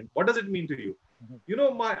 immigrant. What does it mean to you?"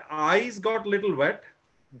 Mm-hmm. My eyes got a little wet.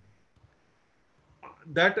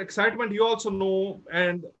 That excitement, you also know,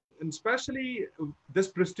 and especially this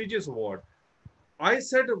prestigious award. I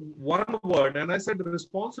said one word, and I said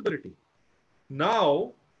responsibility.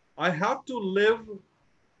 Now I have to live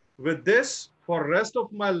with this for rest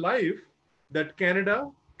of my life, that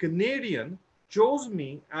Canadian chose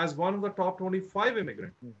me as one of the top 25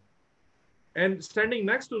 immigrants. And standing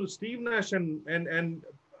next to Steve Nash and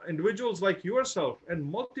individuals like yourself and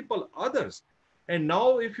multiple others. And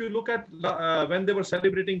now if you look at when they were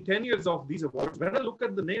celebrating 10 years of these awards, when I look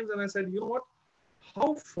at the names and I said, you know what,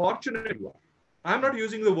 how fortunate you are. I'm not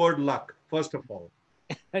using the word luck, first of all.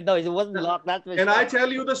 No, it wasn't luck. That's and I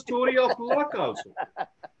tell you the story of luck also.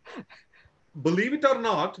 Believe it or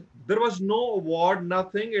not, there was no award,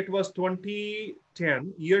 nothing. It was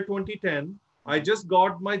 2010, year 2010. I just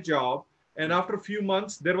got my job. And after a few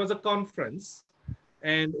months, there was a conference.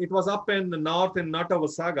 And it was up in the north in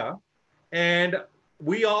Natavasaga. And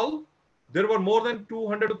there were more than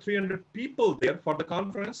 200 to 300 people there for the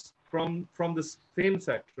conference from the same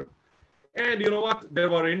sector. And you know what? There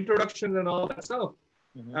were introductions and all that stuff.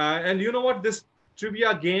 Mm-hmm. And you know what? This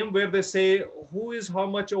trivia game where they say who is how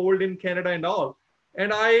much old in Canada and all.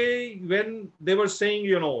 And when they were saying,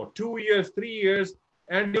 2 years, 3 years,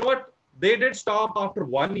 and you know what? They did stop after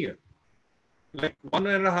 1 year, like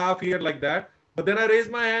 1.5 years like that. But then I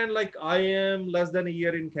raised my hand like I am less than a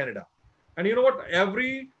year in Canada. And you know what?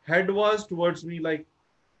 Every head was towards me like,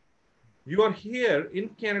 you are here in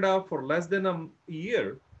Canada for less than a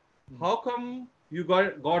year. How come you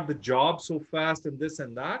got the job so fast and this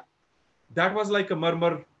and that? That was like a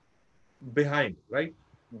murmur behind, right?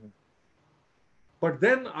 Mm-hmm. But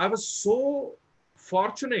then I was so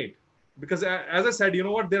fortunate because, as I said, you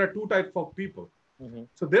know what, there are two types of people. Mm-hmm.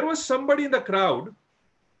 So there was somebody in the crowd,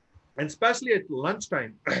 and especially at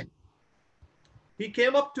lunchtime, he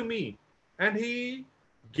came up to me and he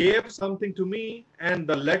gave something to me, and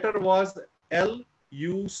the letter was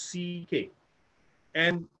LUCK.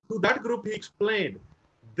 And to that group, he explained,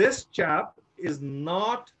 this chap is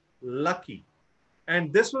not lucky.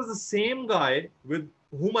 And this was the same guy with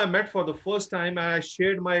whom I met for the first time. And I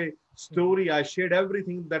shared my story. I shared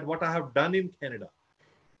everything that what I have done in Canada.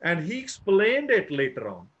 And he explained it later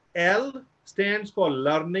on. L stands for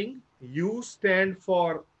learning. U stand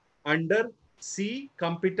for under. C,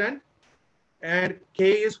 competent. And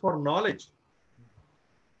K is for knowledge.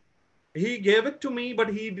 He gave it to me, but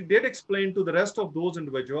he did explain to the rest of those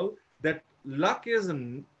individuals that luck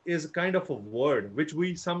is kind of a word which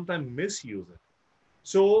we sometimes misuse it.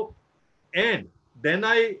 So, and then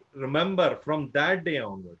I remember from that day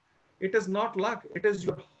onward, it is not luck, it is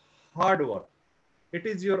your hard work. It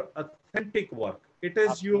is your authentic work. It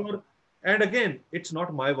is your, and again, it's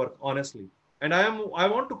not my work, honestly. And I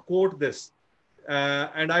want to quote this,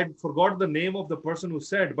 and I forgot the name of the person who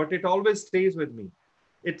said, but it always stays with me.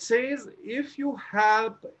 It says, if you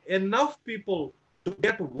help enough people to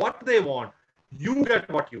get what they want, you get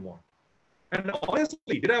what you want. And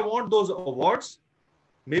honestly, did I want those awards?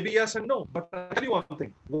 Maybe yes and no. But I'll tell you one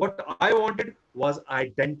thing. What I wanted was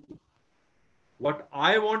identity. What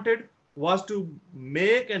I wanted was to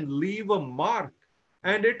make and leave a mark.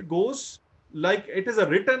 And it goes like it is a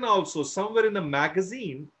written also somewhere in the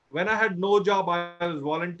magazine. When I had no job, I was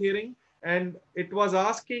volunteering. And it was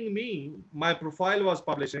asking me, my profile was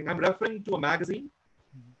publishing. I'm referring to a magazine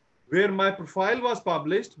where my profile was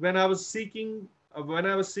published when I was seeking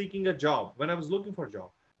a job, when I was looking for a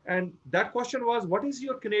job. And that question was, what is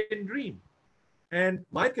your Canadian dream? And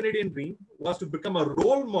my Canadian dream was to become a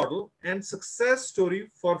role model and success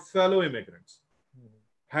story for fellow immigrants.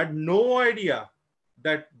 Had no idea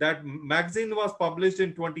that that magazine was published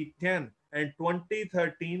in 2010 and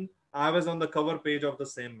 2013. I was on the cover page of the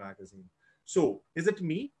same magazine. So is it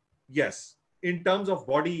me? Yes. In terms of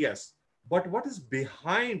body, yes. But what is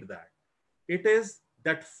behind that? It is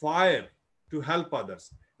that fire to help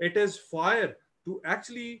others. It is fire to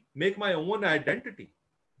actually make my own identity,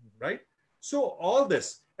 right? So all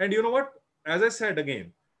this, and you know what? As I said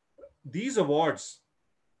again, these awards,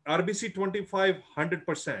 RBC 25,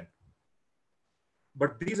 100%.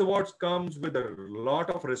 But these awards comes with a lot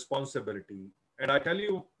of responsibility. And I tell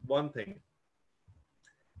you one thing,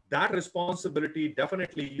 that responsibility,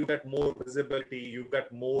 definitely you get more visibility, you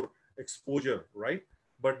get more exposure, right?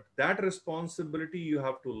 But that responsibility, you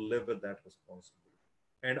have to live with that responsibility.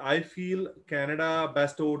 And I feel Canada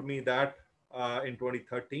bestowed me that in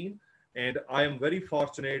 2013. And I am very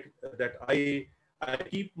fortunate that I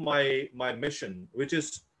keep my mission, which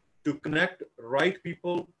is to connect right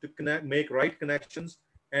people, to make right connections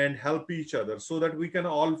and help each other so that we can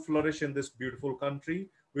all flourish in this beautiful country,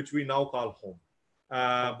 which we now call home.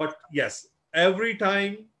 But yes, every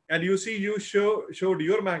time, and you see, you showed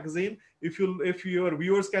your magazine. If your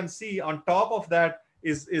viewers can see, on top of that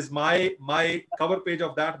is my cover page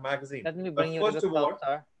of that magazine. Let me bring you to the award.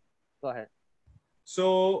 Sir. Go ahead.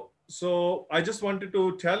 So I just wanted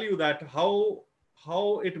to tell you that how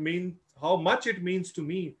much it means to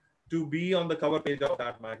me to be on the cover page of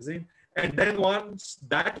that magazine. And then once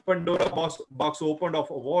that Pandora box opened of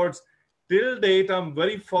awards, till date, I'm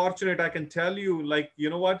very fortunate. I can tell you, like, you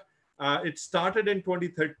know what? It started in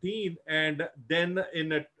 2013, and then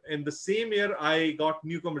in the same year, I got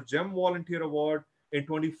Newcomer Gem Volunteer Award. In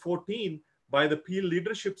 2014, by the Peel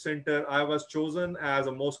Leadership Center, I was chosen as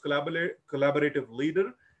a most collaborative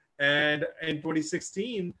leader. And in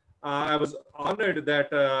 2016, I was honored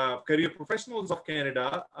that Career Professionals of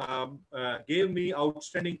Canada gave me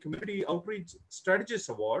Outstanding Community Outreach Strategist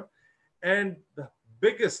Award. And the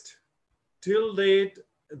biggest, till date,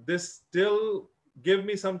 this still give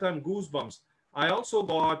me sometimes goosebumps. I also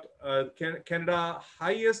got Canada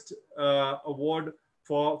highest award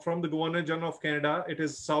from the Governor General of Canada. It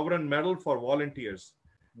is Sovereign Medal for Volunteers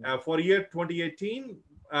for year 2018,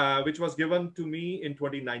 which was given to me in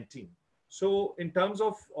 2019. So in terms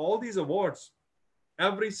of all these awards,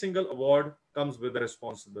 every single award comes with a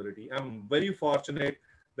responsibility. I'm very fortunate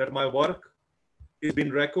that my work is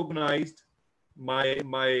being recognized.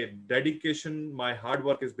 My dedication, my hard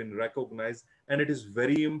work has been recognized, and it is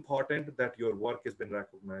very important that your work has been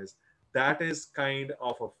recognized. That is kind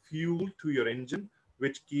of a fuel to your engine,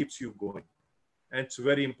 which keeps you going. And it's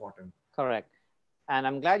very important. Correct. And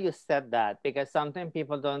I'm glad you said that, because sometimes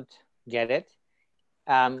people don't get it.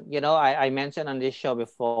 You know, I mentioned on this show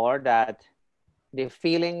before that the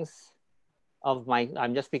feelings of my,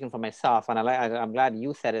 I'm just speaking for myself, and I'm glad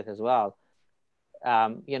you said it as well.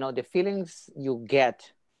 You know, the feelings you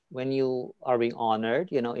get when you are being honored,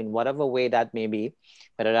 you know, in whatever way that may be,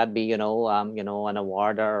 whether that be, you know, an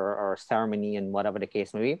award or ceremony and whatever the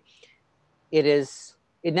case may be, it is,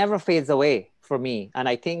 it never fades away for me. And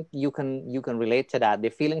I think you can relate to that. The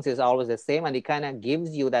feelings is always the same, and it kind of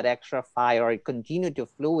gives you that extra fire, or it continue to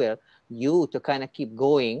fuel you to kind of keep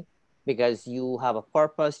going, because you have a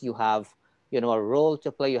purpose, you have, you know, a role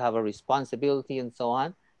to play, you have a responsibility, and so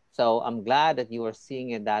on. So I'm glad that you are seeing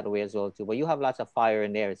it that way as well too. But you have lots of fire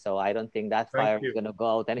in there, so I don't think that Thank fire is you. going to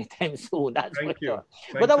go out anytime soon. That's for Thank you. sure.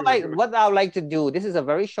 Thank you very much. What I would like to do, this is a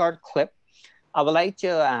very short clip. I would like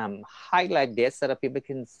to highlight this so that people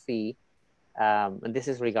can see. And this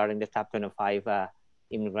is regarding the top 25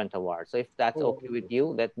 Immigrant Award. So if that's Oh, okay with you,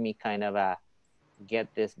 let me kind of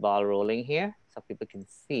get this ball rolling here so people can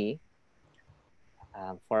see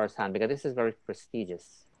firsthand, because this is very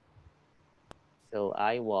prestigious. So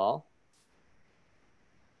I will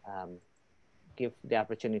give the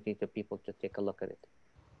opportunity to people to take a look at it.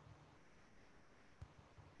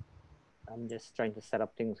 I'm just trying to set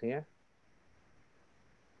up things here.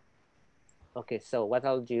 Okay, so what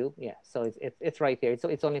I'll do, yeah, so it's right here. So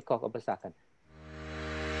it's only a couple of seconds.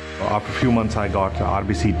 After a few months, I got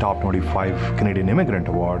RBC Top 25 Canadian Immigrant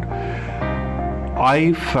Award.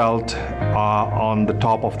 I felt on the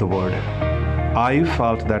top of the world. I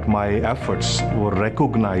felt that my efforts were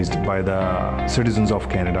recognized by the citizens of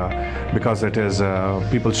Canada, because it is a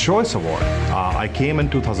People's Choice Award. I came in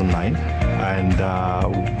 2009,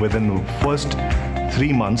 and within the first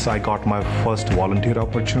 3 months, I got my first volunteer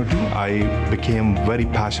opportunity. I became very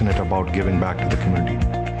passionate about giving back to the community.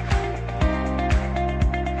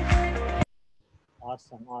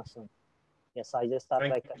 Awesome, awesome. Yes, I just thought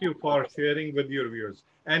thank you for sharing with your viewers.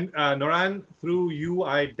 And Narine, through you,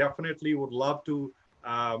 I definitely would love to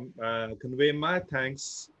convey my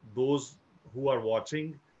thanks those who are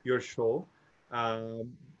watching your show,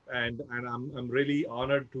 and I'm really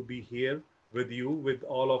honored to be here with you, with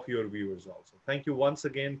all of your viewers also. Thank you once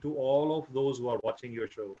again to all of those who are watching your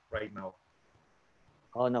show right now.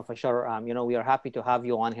 Oh no, for sure. You know, we are happy to have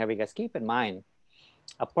you on here, because keep in mind,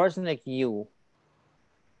 a person like you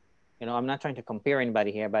know, I'm not trying to compare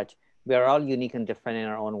anybody here, but we are all unique and different in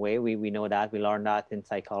our own way. We know that. We learn that in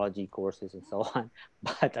psychology courses and so on,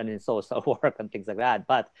 and in social work and things like that.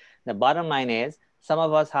 But the bottom line is, some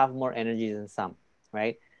of us have more energy than some,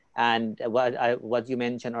 right? And what you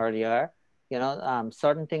mentioned earlier, you know,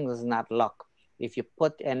 certain things is not luck. If you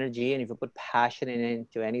put energy and if you put passion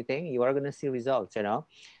into anything, you are going to see results, you know.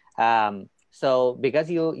 So because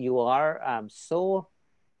you are so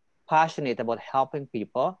passionate about helping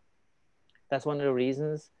people, that's one of the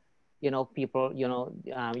reasons, you know, people, you know,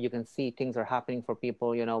 you can see things are happening for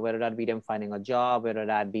people, you know, whether that be them finding a job, whether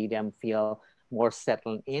that be them feel more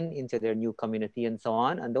settled into their new community and so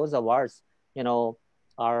on. And those awards, you know,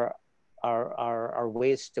 are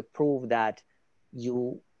ways to prove that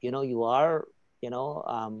you know, you are, you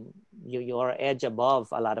know, you are edge above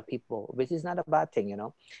a lot of people, which is not a bad thing, you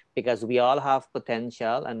know, because we all have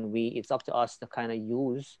potential, and it's up to us to kind of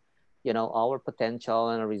use, you know, our potential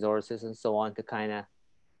and our resources and so on to kind of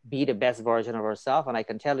be the best version of ourselves. And I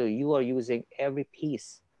can tell you, you are using every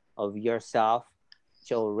piece of yourself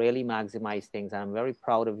to really maximize things. And I'm very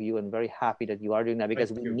proud of you and very happy that you are doing that,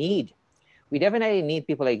 because we definitely need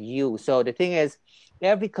people like you. So the thing is,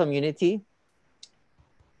 every community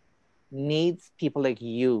needs people like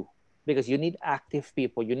you, because you need active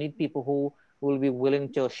people. You need people who will be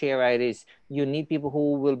willing to share ideas. You need people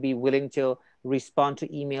who will be willing to respond to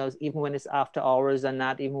emails even when it's after hours, and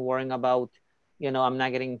not even worrying about, you know, I'm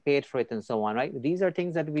not getting paid for it and so on, right? These are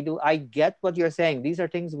things that we do. I get what you're saying. These are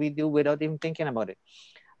things we do without even thinking about it.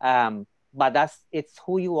 But it's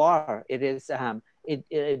who you are. It is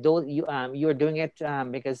you're doing it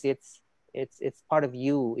because it's part of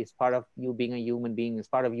you. It's part of you being a human being. It's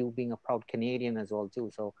part of you being a proud Canadian as well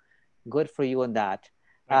too. So good for you on that.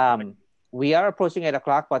 We are approaching 8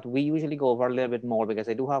 o'clock, but we usually go over a little bit more, because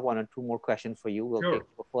I do have 1 or 2 more questions for you. We'll take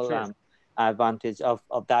full advantage of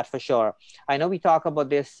that for sure. I know we talk about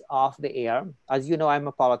this off the air. As you know, I'm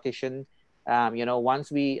a politician. You know,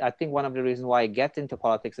 I think one of the reasons why I get into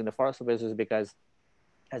politics in the first place is because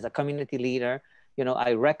as a community leader, you know,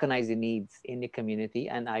 I recognize the needs in the community,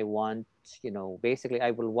 and I want, you know, basically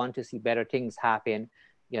I will want to see better things happen,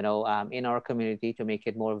 you know, in our community to make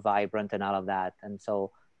it more vibrant and all of that. And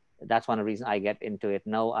so that's one of the reasons I get into it.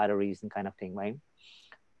 No other reason, kind of thing, right?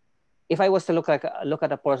 If I was to look at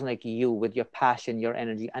a person like you, with your passion, your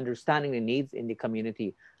energy, understanding the needs in the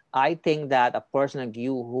community, I think that a person like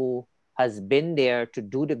you who has been there to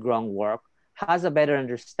do the groundwork, has a better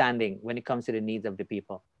understanding when it comes to the needs of the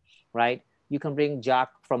people, right? You can bring Jack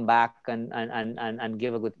from back and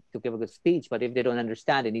give a good speech, but if they don't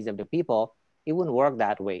understand the needs of the people, it wouldn't work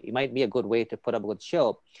that way. It might be a good way to put up a good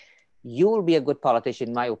show. You will be a good politician,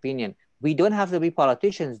 in my opinion. We don't have to be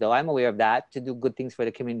politicians, though. I'm aware of that, to do good things for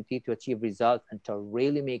the community, to achieve results, and to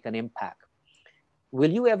really make an impact.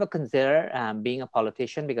 Will you ever consider being a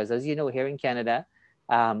politician? Because as you know, here in Canada,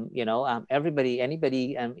 anybody,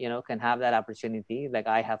 can have that opportunity. Like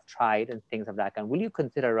I have tried and things of that kind. Will you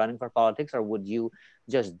consider running for politics, or would you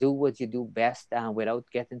just do what you do best without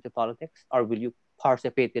getting into politics, or will you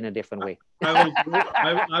participate in a different way?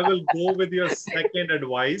 I will go with your second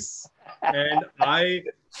advice. And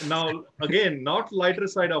now again, not lighter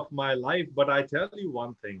side of my life, but I tell you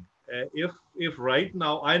one thing. If right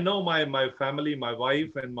now, I know my family, my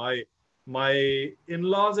wife, and my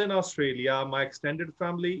in-laws in Australia, my extended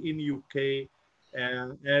family in UK,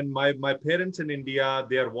 and my parents in India,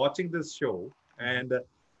 they are watching this show. And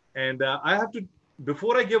I have to,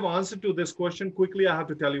 before I give answer to this question quickly, I have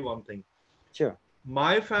to tell you one thing. Sure.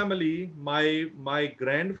 My family, my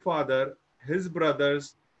grandfather, his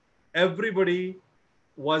brothers, everybody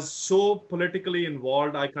was so politically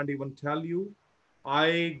involved, I can't even tell you.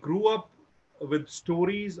 I grew up with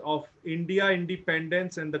stories of India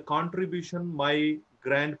independence and the contribution my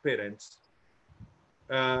grandparents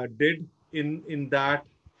did in that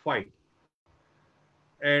fight.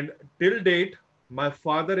 And till date, my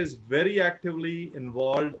father is very actively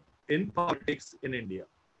involved in politics in India.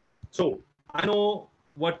 So I know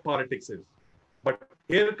what politics is. But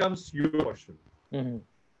here comes your question. Mm-hmm.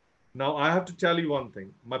 Now I have to tell you one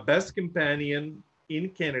thing. My best companion in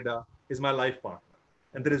Canada is my life partner.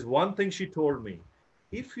 And there is one thing she told me.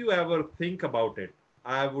 If you ever think about it,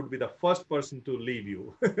 I would be the first person to leave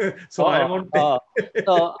you. So I won't.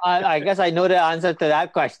 So I guess I know the answer to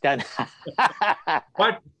that question.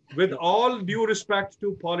 But with all due respect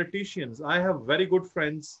to politicians, I have very good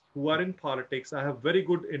friends who are in politics. I have very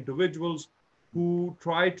good individuals who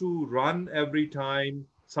try to run every time.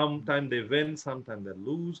 Sometimes they win, sometimes they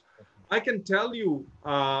lose. I can tell you,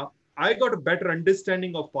 I got a better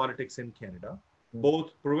understanding of politics in Canada,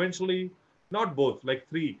 both provincially, not both, like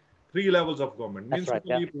three levels of government,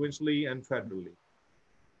 municipally, provincially, and federally.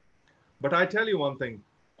 But I tell you one thing,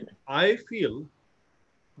 I feel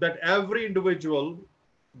that every individual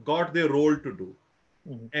got their role to do.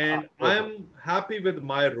 And I'm happy with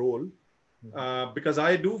my role because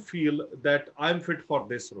I do feel that I'm fit for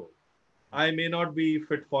this role. I may not be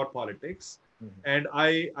fit for politics. And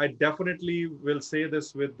I definitely will say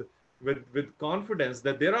this with confidence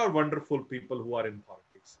that there are wonderful people who are in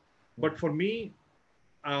politics. But for me,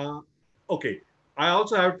 okay, I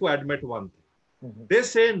also have to admit one thing. They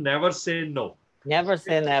say never say no. Never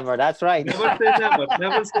say never. That's right. Never say never.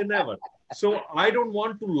 Never say never. So I don't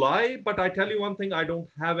want to lie, but I tell you one thing, I don't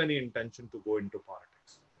have any intention to go into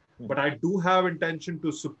politics. But I do have intention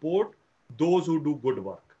to support those who do good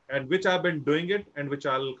work, and which I've been doing it, and which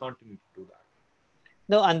I'll continue to do that.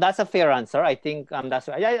 No, and that's a fair answer. I think that's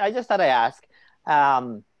right. I just thought I ask.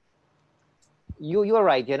 You're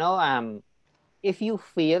right. If you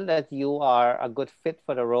feel that you are a good fit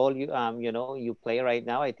for the role you play right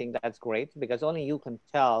now, I think that's great, because only you can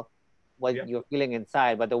tell what you're feeling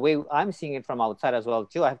inside. But the way I'm seeing it from outside as well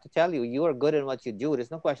too, I have to tell you, you are good in what you do.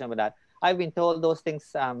 There's no question about that. I've been told those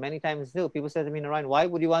things many times too. People say to me, Narine, why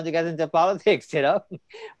would you want to get into politics?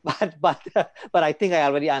 But I think I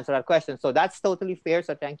already answered that question. So that's totally fair.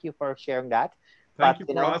 So thank you for sharing that. Thank you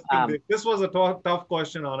for asking. This was a tough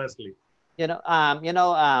question, honestly.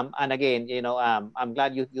 And again, I'm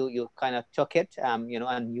glad you kind of took it, and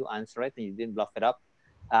you answer it and you didn't bluff it up.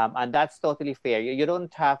 And that's totally fair. You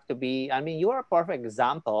don't have to be, you are a perfect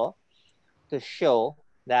example to show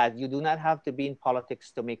that you do not have to be in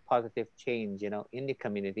politics to make positive change, in the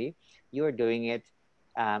community. You are doing it,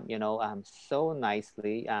 so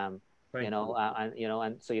nicely, and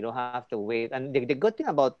so you don't have to wait. And the good thing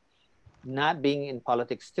about not being in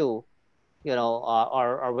politics too,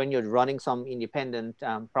 or when you're running some independent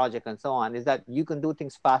project and so on, is that you can do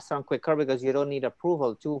things faster and quicker, because you don't need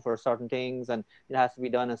approval too for certain things, and it has to be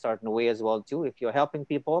done in a certain way as well too. If you're helping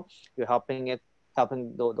people, you're helping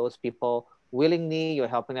those people willingly. You're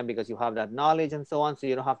helping them because you have that knowledge and so on. So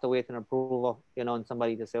you don't have to wait an approval, and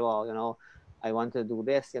somebody to say, well, I want to do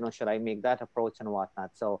this, should I make that approach and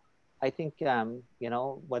whatnot. So I think,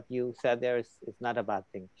 what you said there is not a bad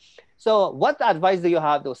thing. So what advice do you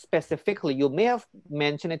have, though, specifically? You may have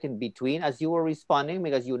mentioned it in between as you were responding,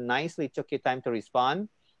 because you nicely took your time to respond,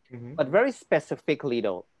 but very specifically,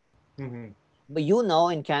 though. But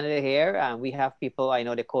in Canada here, we have people, I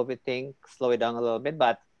know the COVID thing, slow it down a little bit,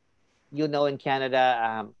 but you know, in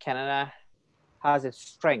Canada, Canada has its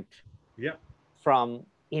strength Yeah. from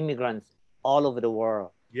immigrants all over the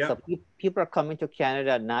world. Yeah. So people are coming to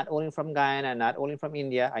Canada not only from Guyana, not only from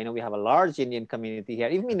India. I know we have a large Indian community here,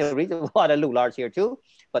 even in the region of Waterloo, large here too,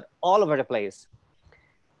 but all over the place.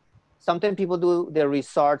 Sometimes people do their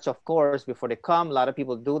research, of course, before they come. A lot of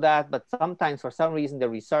people do that, but sometimes for some reason the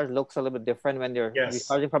research looks a little bit different when they're Yes.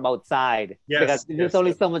 researching from outside, because Yes. there's Yes.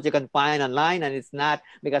 only Yes. so much you can find online, and it's not,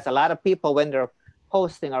 because a lot of people, when they're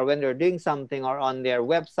posting or when they're doing something or on their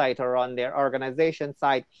website or on their organization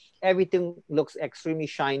site, everything looks extremely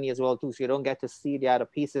shiny as well too, so you don't get to see the other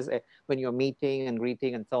pieces when you're meeting and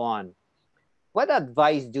greeting and so on. What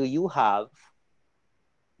advice do you have,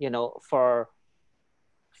 you know, for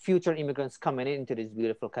future immigrants coming into this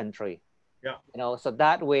beautiful country? Yeah. You know, so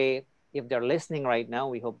that way, if they're listening right now,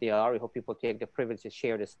 we hope they are. We hope people take the privilege to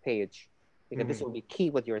share this page, because this will be key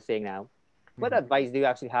what you're saying now. What advice do you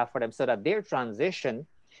actually have for them so that their transition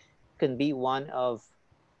can be one of,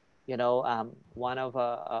 you know, one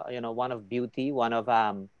of beauty, one of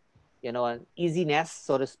you know, an easiness,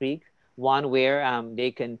 so to speak, one where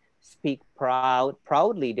they can speak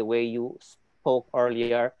proudly the way you spoke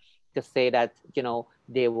earlier, to say that, you know,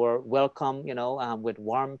 they were welcome, you know, with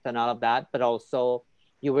warmth and all of that, but also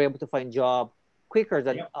you were able to find job quicker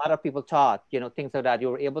than other people thought, you know, things like that. You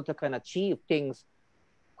were able to kind of achieve things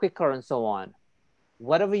quicker and so on.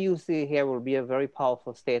 Whatever you see here will be a very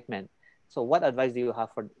powerful statement. So what advice do you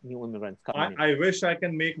have for new immigrants coming in? I wish I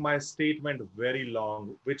can make my statement very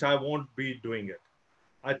long, which I won't be doing it.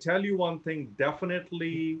 I tell you one thing,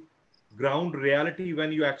 definitely ground reality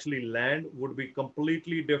when you actually land would be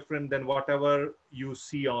completely different than whatever you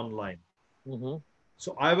see online.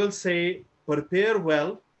 So I will say, prepare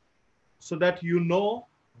well so that you know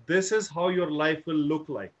this is how your life will look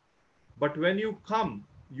like. But when you come,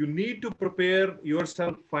 you need to prepare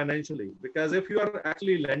yourself financially, because if you are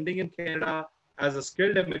actually landing in Canada as a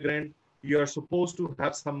skilled immigrant, you are supposed to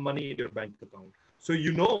have some money in your bank account. So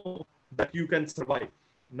you know that you can survive,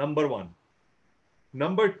 number one.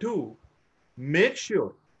 Number two, make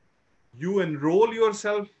sure you enroll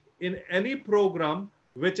yourself in any program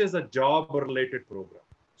which is a job-related program,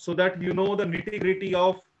 so that you know the nitty-gritty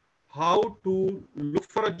of how to look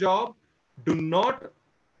for a job. Do not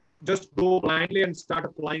just go blindly and start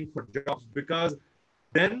applying for jobs, because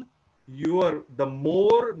then the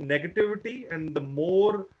more negativity and the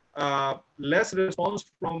more less response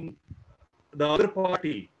from the other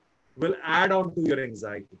party will add on to your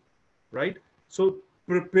anxiety, right? So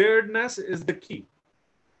preparedness is the key.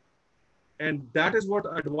 And that is what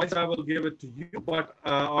advice I will give it to you, but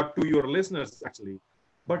or to your listeners actually.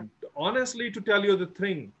 But honestly, to tell you the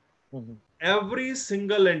thing, every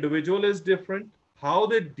single individual is different. How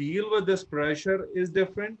they deal with this pressure is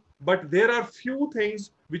different, but there are few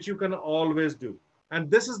things which you can always do. And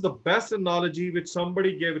this is the best analogy which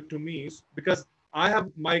somebody gave it to me, because I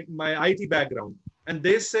have my IT background, and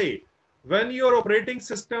they say, when your operating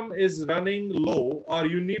system is running low or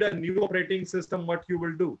you need a new operating system, what you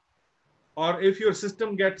will do? Or if your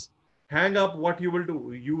system gets hang up, what you will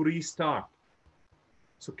do? You restart.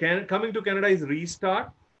 So coming to Canada is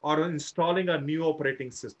restart or installing a new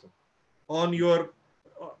operating system on your,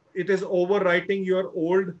 it is overwriting your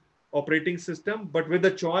old operating system, but with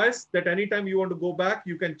the choice that anytime you want to go back,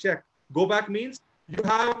 you can check. Go back means you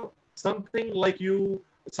have something like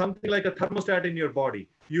a thermostat in your body.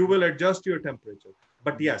 You will adjust your temperature.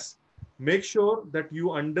 But yes, make sure that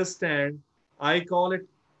you understand, I call it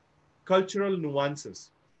cultural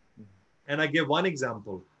nuances. And I give one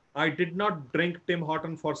example. I did not drink Tim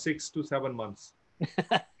Horton for 6 to 7 months.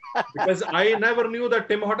 Because I never knew that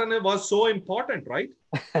Tim Horton was so important, right?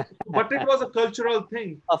 But it was a cultural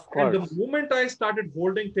thing. Of course. And the moment I started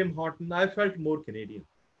holding Tim Horton, I felt more Canadian.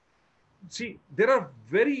 See, there are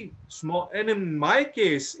very small, and in my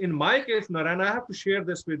case, Narine, I have to share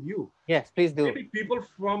this with you. Yes, please do. Maybe people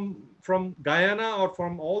from Guyana or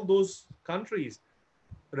from all those countries.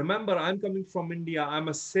 Remember, I'm coming from India. I'm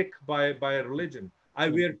a Sikh by religion. I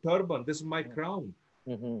wear turban. This is my crown.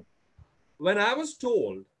 When I was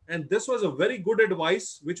told, and this was a very good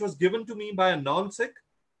advice, which was given to me by a non-Sikh,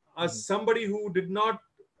 as somebody who did not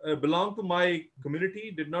belong to my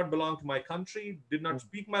community, did not belong to my country, did not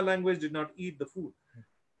speak my language, did not eat the food.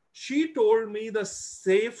 She told me the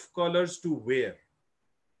safe colors to wear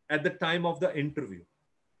at the time of the interview.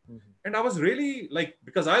 And I was really like,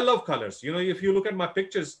 because I love colors. You know, if you look at my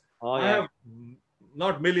pictures, I have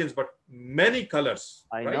not millions, but many colors.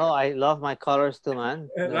 I know, I love my colors too, man.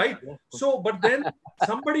 Right. So, but then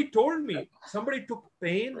somebody told me, somebody took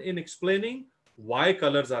pain in explaining why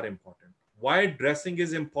colors are important, why dressing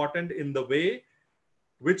is important in the way.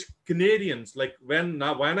 which Canadians, like when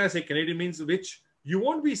I say Canadian means which you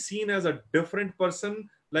won't be seen as a different person,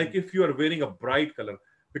 like if you are wearing a bright color,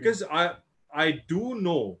 because I do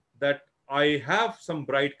know that I have some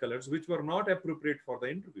bright colors which were not appropriate for the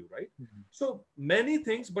interview, right? So many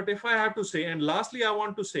things, but if I have to say, and lastly, I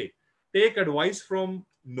want to say, take advice from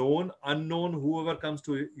known, unknown, whoever comes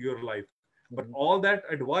to your life. But all that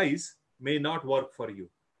advice may not work for you.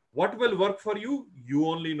 What will work for you, you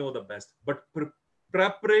only know the best. But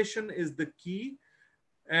preparation is the key.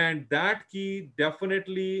 And that key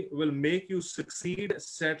definitely will make you succeed,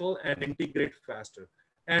 settle, and integrate faster.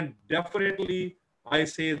 And definitely, I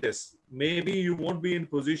say this, maybe you won't be in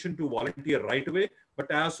position to volunteer right away,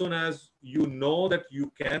 but as soon as you know that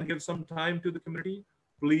you can give some time to the community,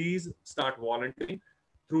 please start volunteering.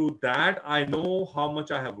 Through that, I know how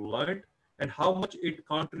much I have learned and how much it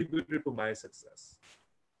contributed to my success.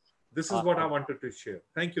 This is what I wanted to share.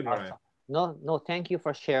 Thank you, Narine. No, thank you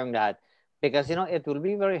for sharing that, because, you know, it will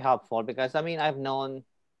be very helpful, because I mean, I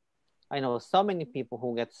know so many people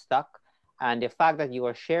who get stuck, and the fact that you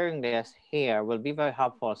are sharing this here will be very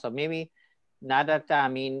helpful. So maybe not that, I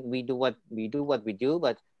mean, we do what we do,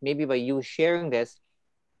 but maybe by you sharing this,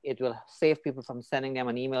 it will save people from sending them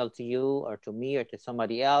an email to you or to me or to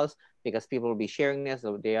somebody else, because people will be sharing this,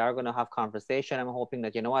 so they are going to have conversation. I'm hoping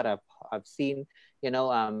that, you know what, I've seen, you know,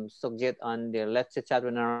 Sukhjit on the Let's Chit Chat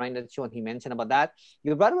with Narine Dat show, and he mentioned about that.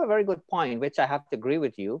 You brought up a very good point, which I have to agree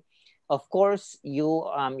with you. Of course, you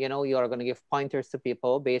know, you are going to give pointers to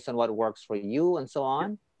people based on what works for you and so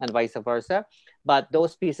on, and vice versa. But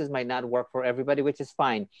those pieces might not work for everybody, which is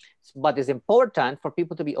fine. But it's important for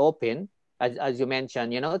people to be open, as you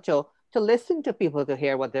mentioned, you know, to listen to people, to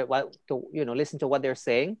hear listen to what they're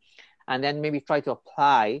saying, and then maybe try to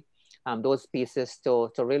apply those pieces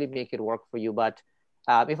to really make it work for you. But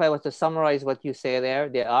if I was to summarize what you say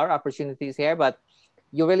there are opportunities here, but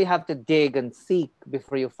you really have to dig and seek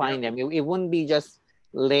before you find them. It wouldn't be just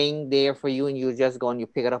laying there for you and you just go and you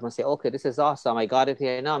pick it up and say, okay, this is awesome, I got it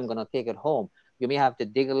here, now I'm going to take it home. You may have to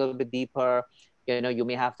dig a little bit deeper. You know, you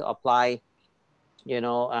may have to apply,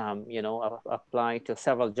 apply to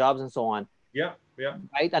several jobs and so on. Yeah.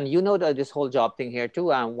 Right. And you know, this whole job thing here too.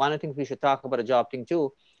 One of the things we should talk about a job thing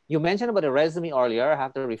too. You mentioned about the resume earlier. I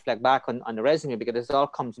have to reflect back on the resume, because this all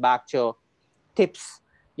comes back to tips,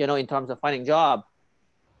 you know, in terms of finding job.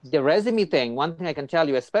 The resume thing, one thing I can tell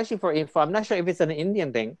you, especially if I'm not sure if it's an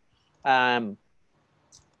Indian thing,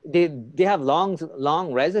 they have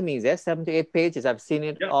long resumes, 7 to 8 pages. I've seen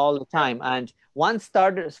it all the time. And one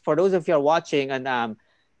starter, for those of you who are watching, and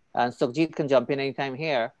Sukhjit can jump in anytime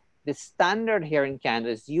here, the standard here in Canada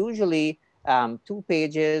is usually 2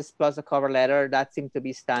 pages plus a cover letter. That seems to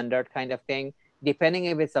be standard kind of thing. Depending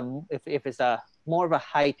if it's a more of a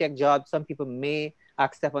high-tech job, some people may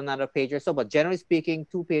accept another page or so, but generally speaking,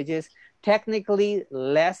 2 pages. Technically,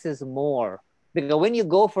 less is more, because when you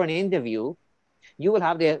go for an interview, you will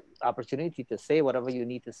have the opportunity to say whatever you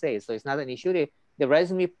need to say. So it's not an issue. The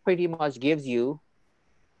resume pretty much gives you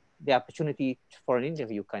the opportunity for an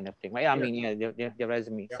interview kind of thing, right? I mean, the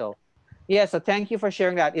resume. Yeah. So thank you for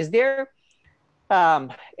sharing that. Is there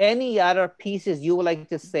any other pieces you would like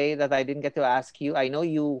to say that I didn't get to ask you? I know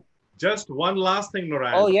you. Just one last thing,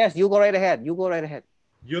 Narine. Oh, yes. You go right ahead.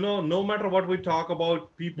 You know, no matter what we talk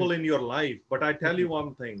about people in your life, but I tell you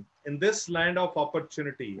one thing, in this land of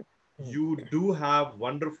opportunity, you do have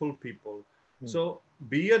wonderful people. So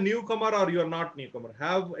be a newcomer or you're not newcomer,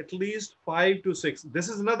 have at least 5 to 6. This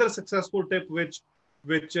is another successful tip which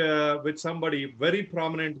somebody very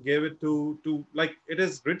prominent gave it to like it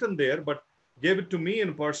is written there, but gave it to me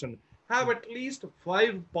in person. Have at least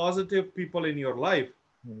 5 positive people in your life.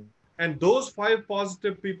 And those 5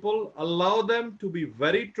 positive people, allow them to be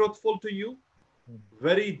very truthful to you,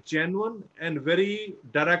 very genuine, and very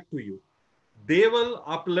direct to you. They will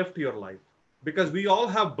uplift your life, because we all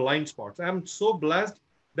have blind spots. I'm so blessed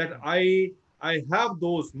that I have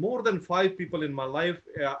those more than 5 people in my life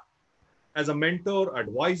as a mentor,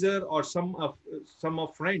 advisor, or some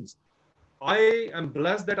of friends. I am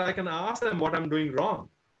blessed that I can ask them what I'm doing wrong.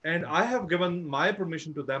 And I have given my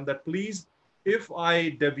permission to them that please, if I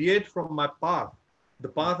deviate from my path, the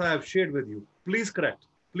path I have shared with you, please correct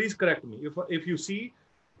me. If you see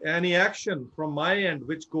any action from my end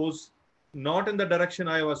which goes not in the direction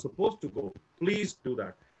I was supposed to go, please do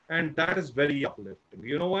that. And that is very uplifting.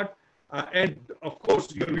 You know what? And of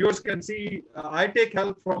course, your viewers can see I take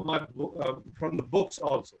help from from the books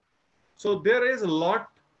also. So there is a lot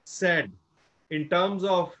said in terms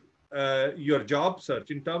of your job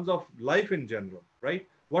search, in terms of life in general, right?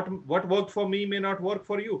 What worked for me may not work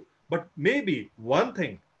for you, but maybe one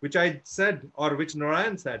thing which I said or which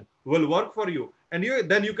Narine said will work for you. and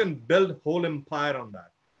then you can build whole empire on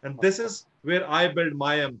that. And this is where I build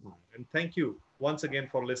my empire. And thank you once again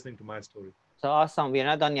for listening to my story. So awesome. We're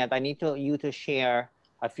not done yet. I need you to share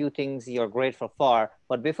a few things you're grateful for.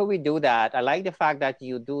 But before we do that, I like the fact that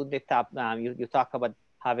you do the top, you talk about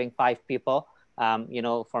having 5 people,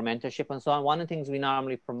 for mentorship and so on. One of the things we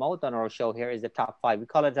normally promote on our show here is the top 5. We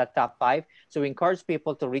call it that top 5. So we encourage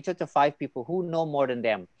people to reach out to 5 people who know more than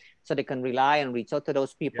them, so they can rely and reach out to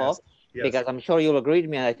those people. Yes, yes. Because I'm sure you'll agree with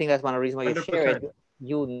me. And I think that's one of the reasons why you 100%. share it.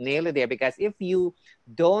 You nail it there, because if you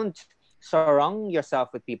don't surround yourself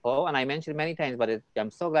with people, and I mentioned it many times, but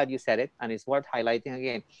I'm so glad you said it, and it's worth highlighting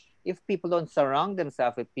again. If people don't surround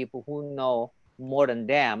themselves with people who know more than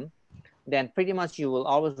them, then pretty much you will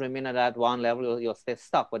always remain at that one level. You'll stay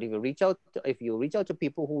stuck. But if you reach out to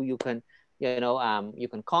people who you can, you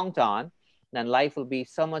can count on, then life will be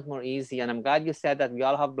so much more easy. And I'm glad you said that we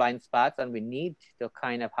all have blind spots, and we need to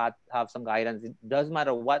kind of have some guidance. It doesn't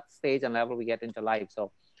matter what stage and level we get into life.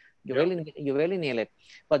 So you really nail it.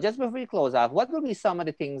 But just before we close out, what will be some of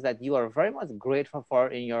the things that you are very much grateful for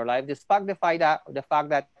in your life, despite the fact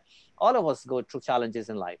that all of us go through challenges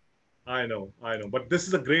in life? I know. But this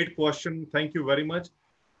is a great question. Thank you very much.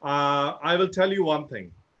 I will tell you one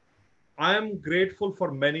thing. I am grateful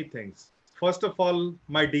for many things. First of all,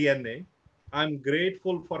 my DNA. I'm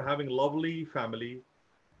grateful for having lovely family.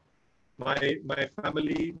 My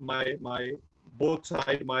family, my both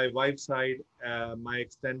side, my wife's side, my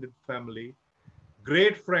extended family,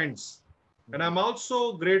 great friends. And I'm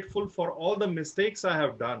also grateful for all the mistakes I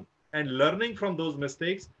have done and learning from those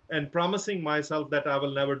mistakes and promising myself that I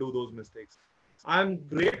will never do those mistakes. I'm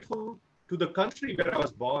grateful to the country where I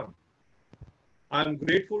was born. I'm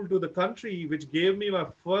grateful to the country which gave me my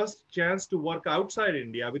first chance to work outside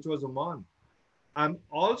India, which was Oman. I'm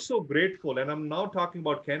also grateful, and I'm now talking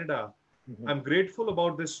about Canada. I'm grateful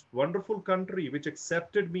about this wonderful country which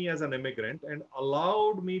accepted me as an immigrant and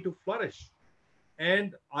allowed me to flourish.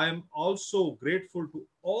 And I'm also grateful to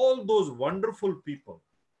all those wonderful people.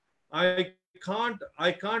 I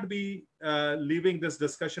can't be leaving this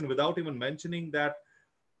discussion without even mentioning that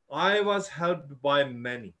I was helped by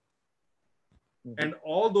many. And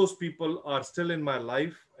all those people are still in my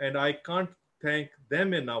life, and I can't thank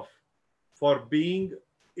them enough for being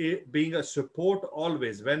a support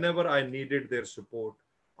always. Whenever I needed their support,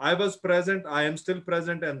 I was present, I am still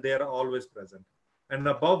present, and they are always present. And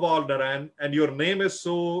above all, Narine, and your name is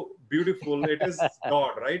so beautiful, it is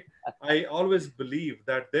God, right? I always believe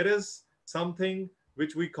that there is something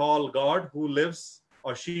which we call God who lives,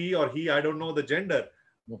 or she or he, I don't know the gender,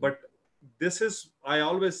 but this is, I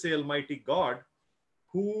always say, Almighty God,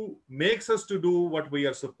 who makes us to do what we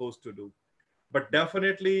are supposed to do. But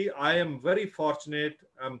definitely, I am very fortunate.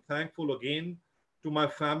 I'm thankful again to my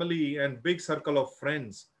family and big circle of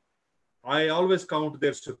friends. I always count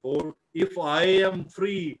their support. If I am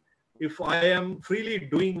free, if I am freely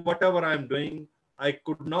doing whatever I'm doing, I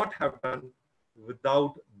could not have done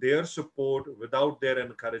without their support, without their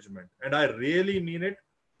encouragement. And I really mean it.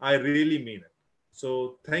 I really mean it.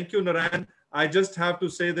 So thank you, Narine. I just have to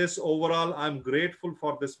say this overall, I'm grateful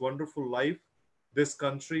for this wonderful life, this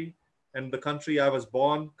country, and the country I was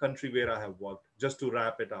born, country where I have worked, just to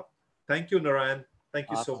wrap it up. Thank you, Narine. Thank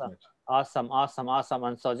you so much. Awesome.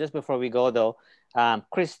 And so just before we go though,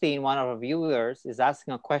 Christine, one of our viewers, is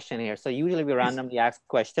asking a question here. So usually we randomly ask a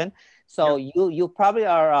question. So you probably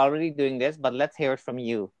are already doing this, but let's hear it from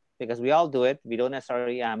you, because we all do it. We don't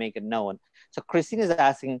necessarily make it known. So Christine is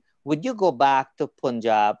asking, would you go back to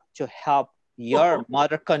Punjab to help your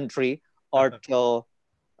mother country, or to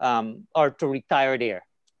retire there?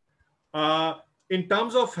 In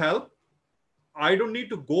terms of help, I don't need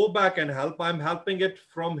to go back and help. I'm helping it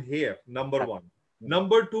from here, number one.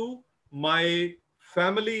 Number two, my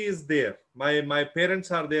family is there. My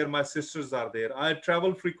parents are there. My sisters are there. I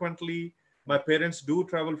travel frequently. My parents do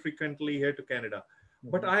travel frequently here to Canada.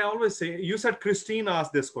 But I always say, you said Christine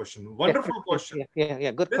asked this question. Wonderful question.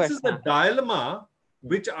 Yeah, good question. This is the dilemma,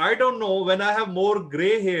 which I don't know when I have more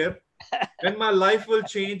gray hair, when my life will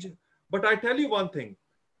change. But I tell you one thing.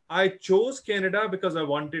 I chose Canada because I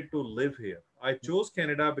wanted to live here. I chose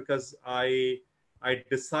Canada because I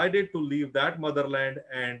decided to leave that motherland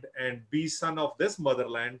and be son of this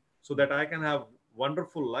motherland so that I can have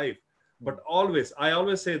wonderful life. But I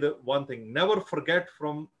always say the one thing, never forget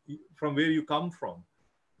from where you come from.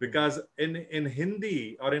 Because in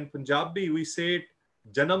Hindi or in Punjabi, we say it,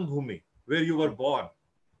 Janam Bhumi, where you were born.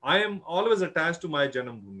 I am always attached to my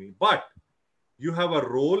Janam Bhumi. But you have a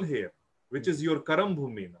role here, which is your Karam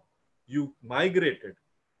Bhumi now. You migrated.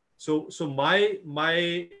 So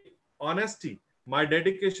my honesty, my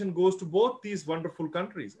dedication goes to both these wonderful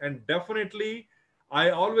countries. And definitely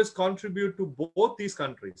I always contribute to both these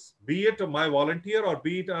countries, be it my volunteer or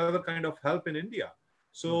be it another kind of help in India.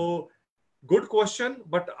 So good question,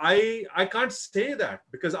 but I can't say that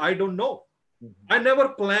because I don't know. I never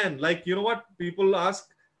plan. Like, you know what? People ask,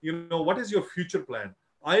 you know, what is your future plan?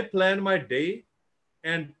 I plan my day,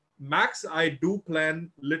 and max, I do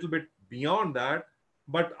plan a little bit beyond that.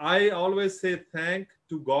 But I always say thank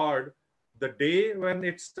to God the day when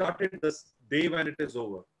it started, this day when it is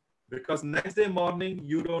over. Because next day morning,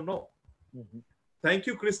 you don't know. Thank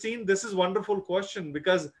you, Christine. This is a wonderful question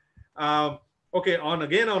because, okay,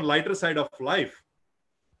 on lighter side of life,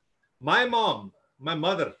 my mom, my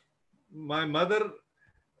mother,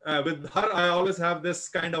 with her, I always have this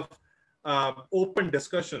kind of open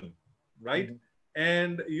discussion, right?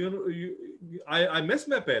 And I miss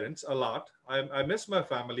my parents a lot. I miss my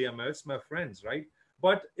family. I miss my friends, right?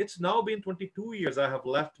 But it's now been 22 years I have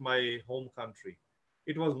left my home country.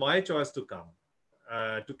 It was my choice to come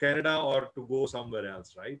to Canada or to go somewhere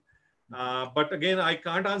else, right? But again, I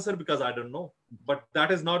can't answer because I don't know. But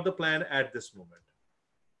that is not the plan at this moment.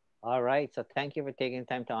 All right. So thank you for taking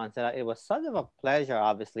time to answer that. It was such of a pleasure,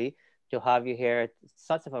 obviously, to have you here.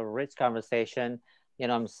 Such of a rich conversation. You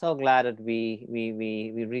know, I'm so glad that we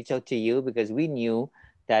reached out to you because we knew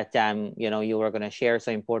that you know, you were going to share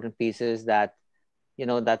some important pieces that, you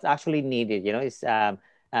know, that's actually needed. You know, it's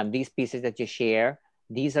these pieces that you share.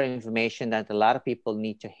 These are information that a lot of people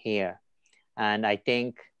need to hear, and I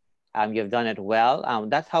think you've done it well.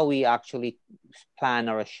 That's how we actually plan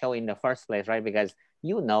our show in the first place, right? Because,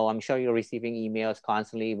 you know, I'm sure you're receiving emails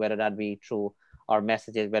constantly, whether that be through our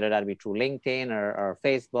messages, whether that be through LinkedIn or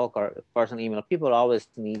Facebook or personal email. People always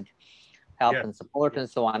need help and support and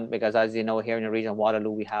so on, because as you know, here in the region of Waterloo,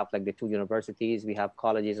 we have like the 2 universities, we have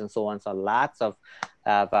colleges and so on. So lots of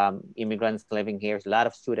immigrants living here, a lot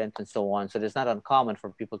of students and so on. So it's not uncommon for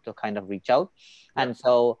people to kind of reach out. And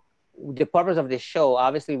so the purpose of this show,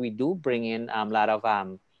 obviously, we do bring in a lot of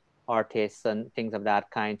artists and things of that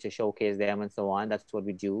kind to showcase them and so on. That's what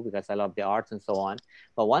we do because I love the arts and so on.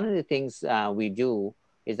 But one of the things we do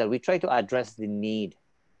is that we try to address the need,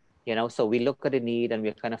 you know. So we look at the need and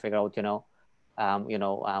we kind of figure out,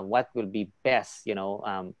 what will be best,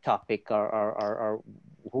 topic or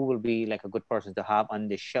who will be like a good person to have on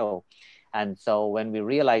this show. And so when we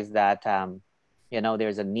realize that,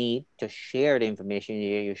 there's a need to share the information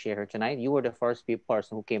you share here tonight, you were the first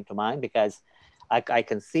person who came to mind because I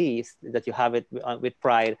can see that you have it with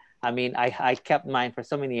pride. I mean, I kept mine for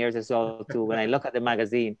so many years as well too. When I look at the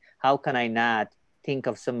magazine, how can I not think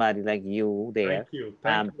of somebody like you there? Thank you.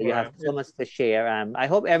 Thank you. You have so much to share. I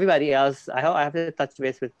hope everybody else, I have to touch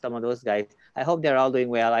base with some of those guys. I hope they're all doing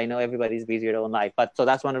well. I know everybody's busy with their own life, but so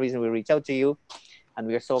that's one of the reasons we reach out to you. And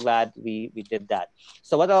we are so glad we did that.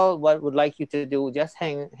 So what would like you to do, just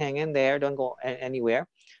hang in there. Don't go anywhere.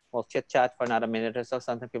 We'll chit chat for another minute or so.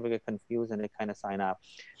 Sometimes people get confused and they kind of sign up.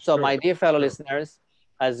 So my dear fellow listeners,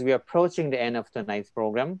 as we're approaching the end of tonight's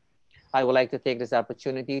program, I would like to take this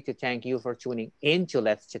opportunity to thank you for tuning into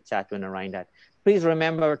Let's Chit Chat with Narine Dat. Please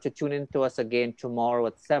remember to tune in to us again tomorrow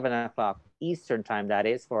at 7 o'clock Eastern time, that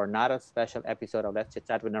is, for another special episode of Let's Chit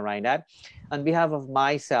Chat with Narine Dat. On behalf of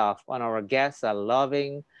myself and our guests, a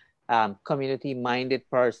loving, community-minded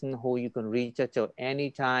person who you can reach out to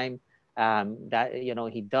anytime, that,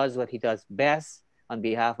 he does what he does best. On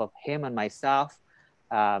behalf of him and myself,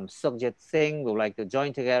 Sukhjit Singh, we would like to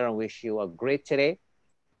join together and wish you a great today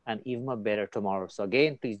and even a better tomorrow. So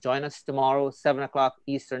again, please join us tomorrow, 7 o'clock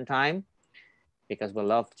Eastern time, because we'd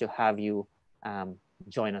love to have you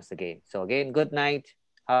join us again. So again, good night.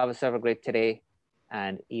 Have yourself a great today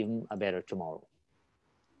and even a better tomorrow.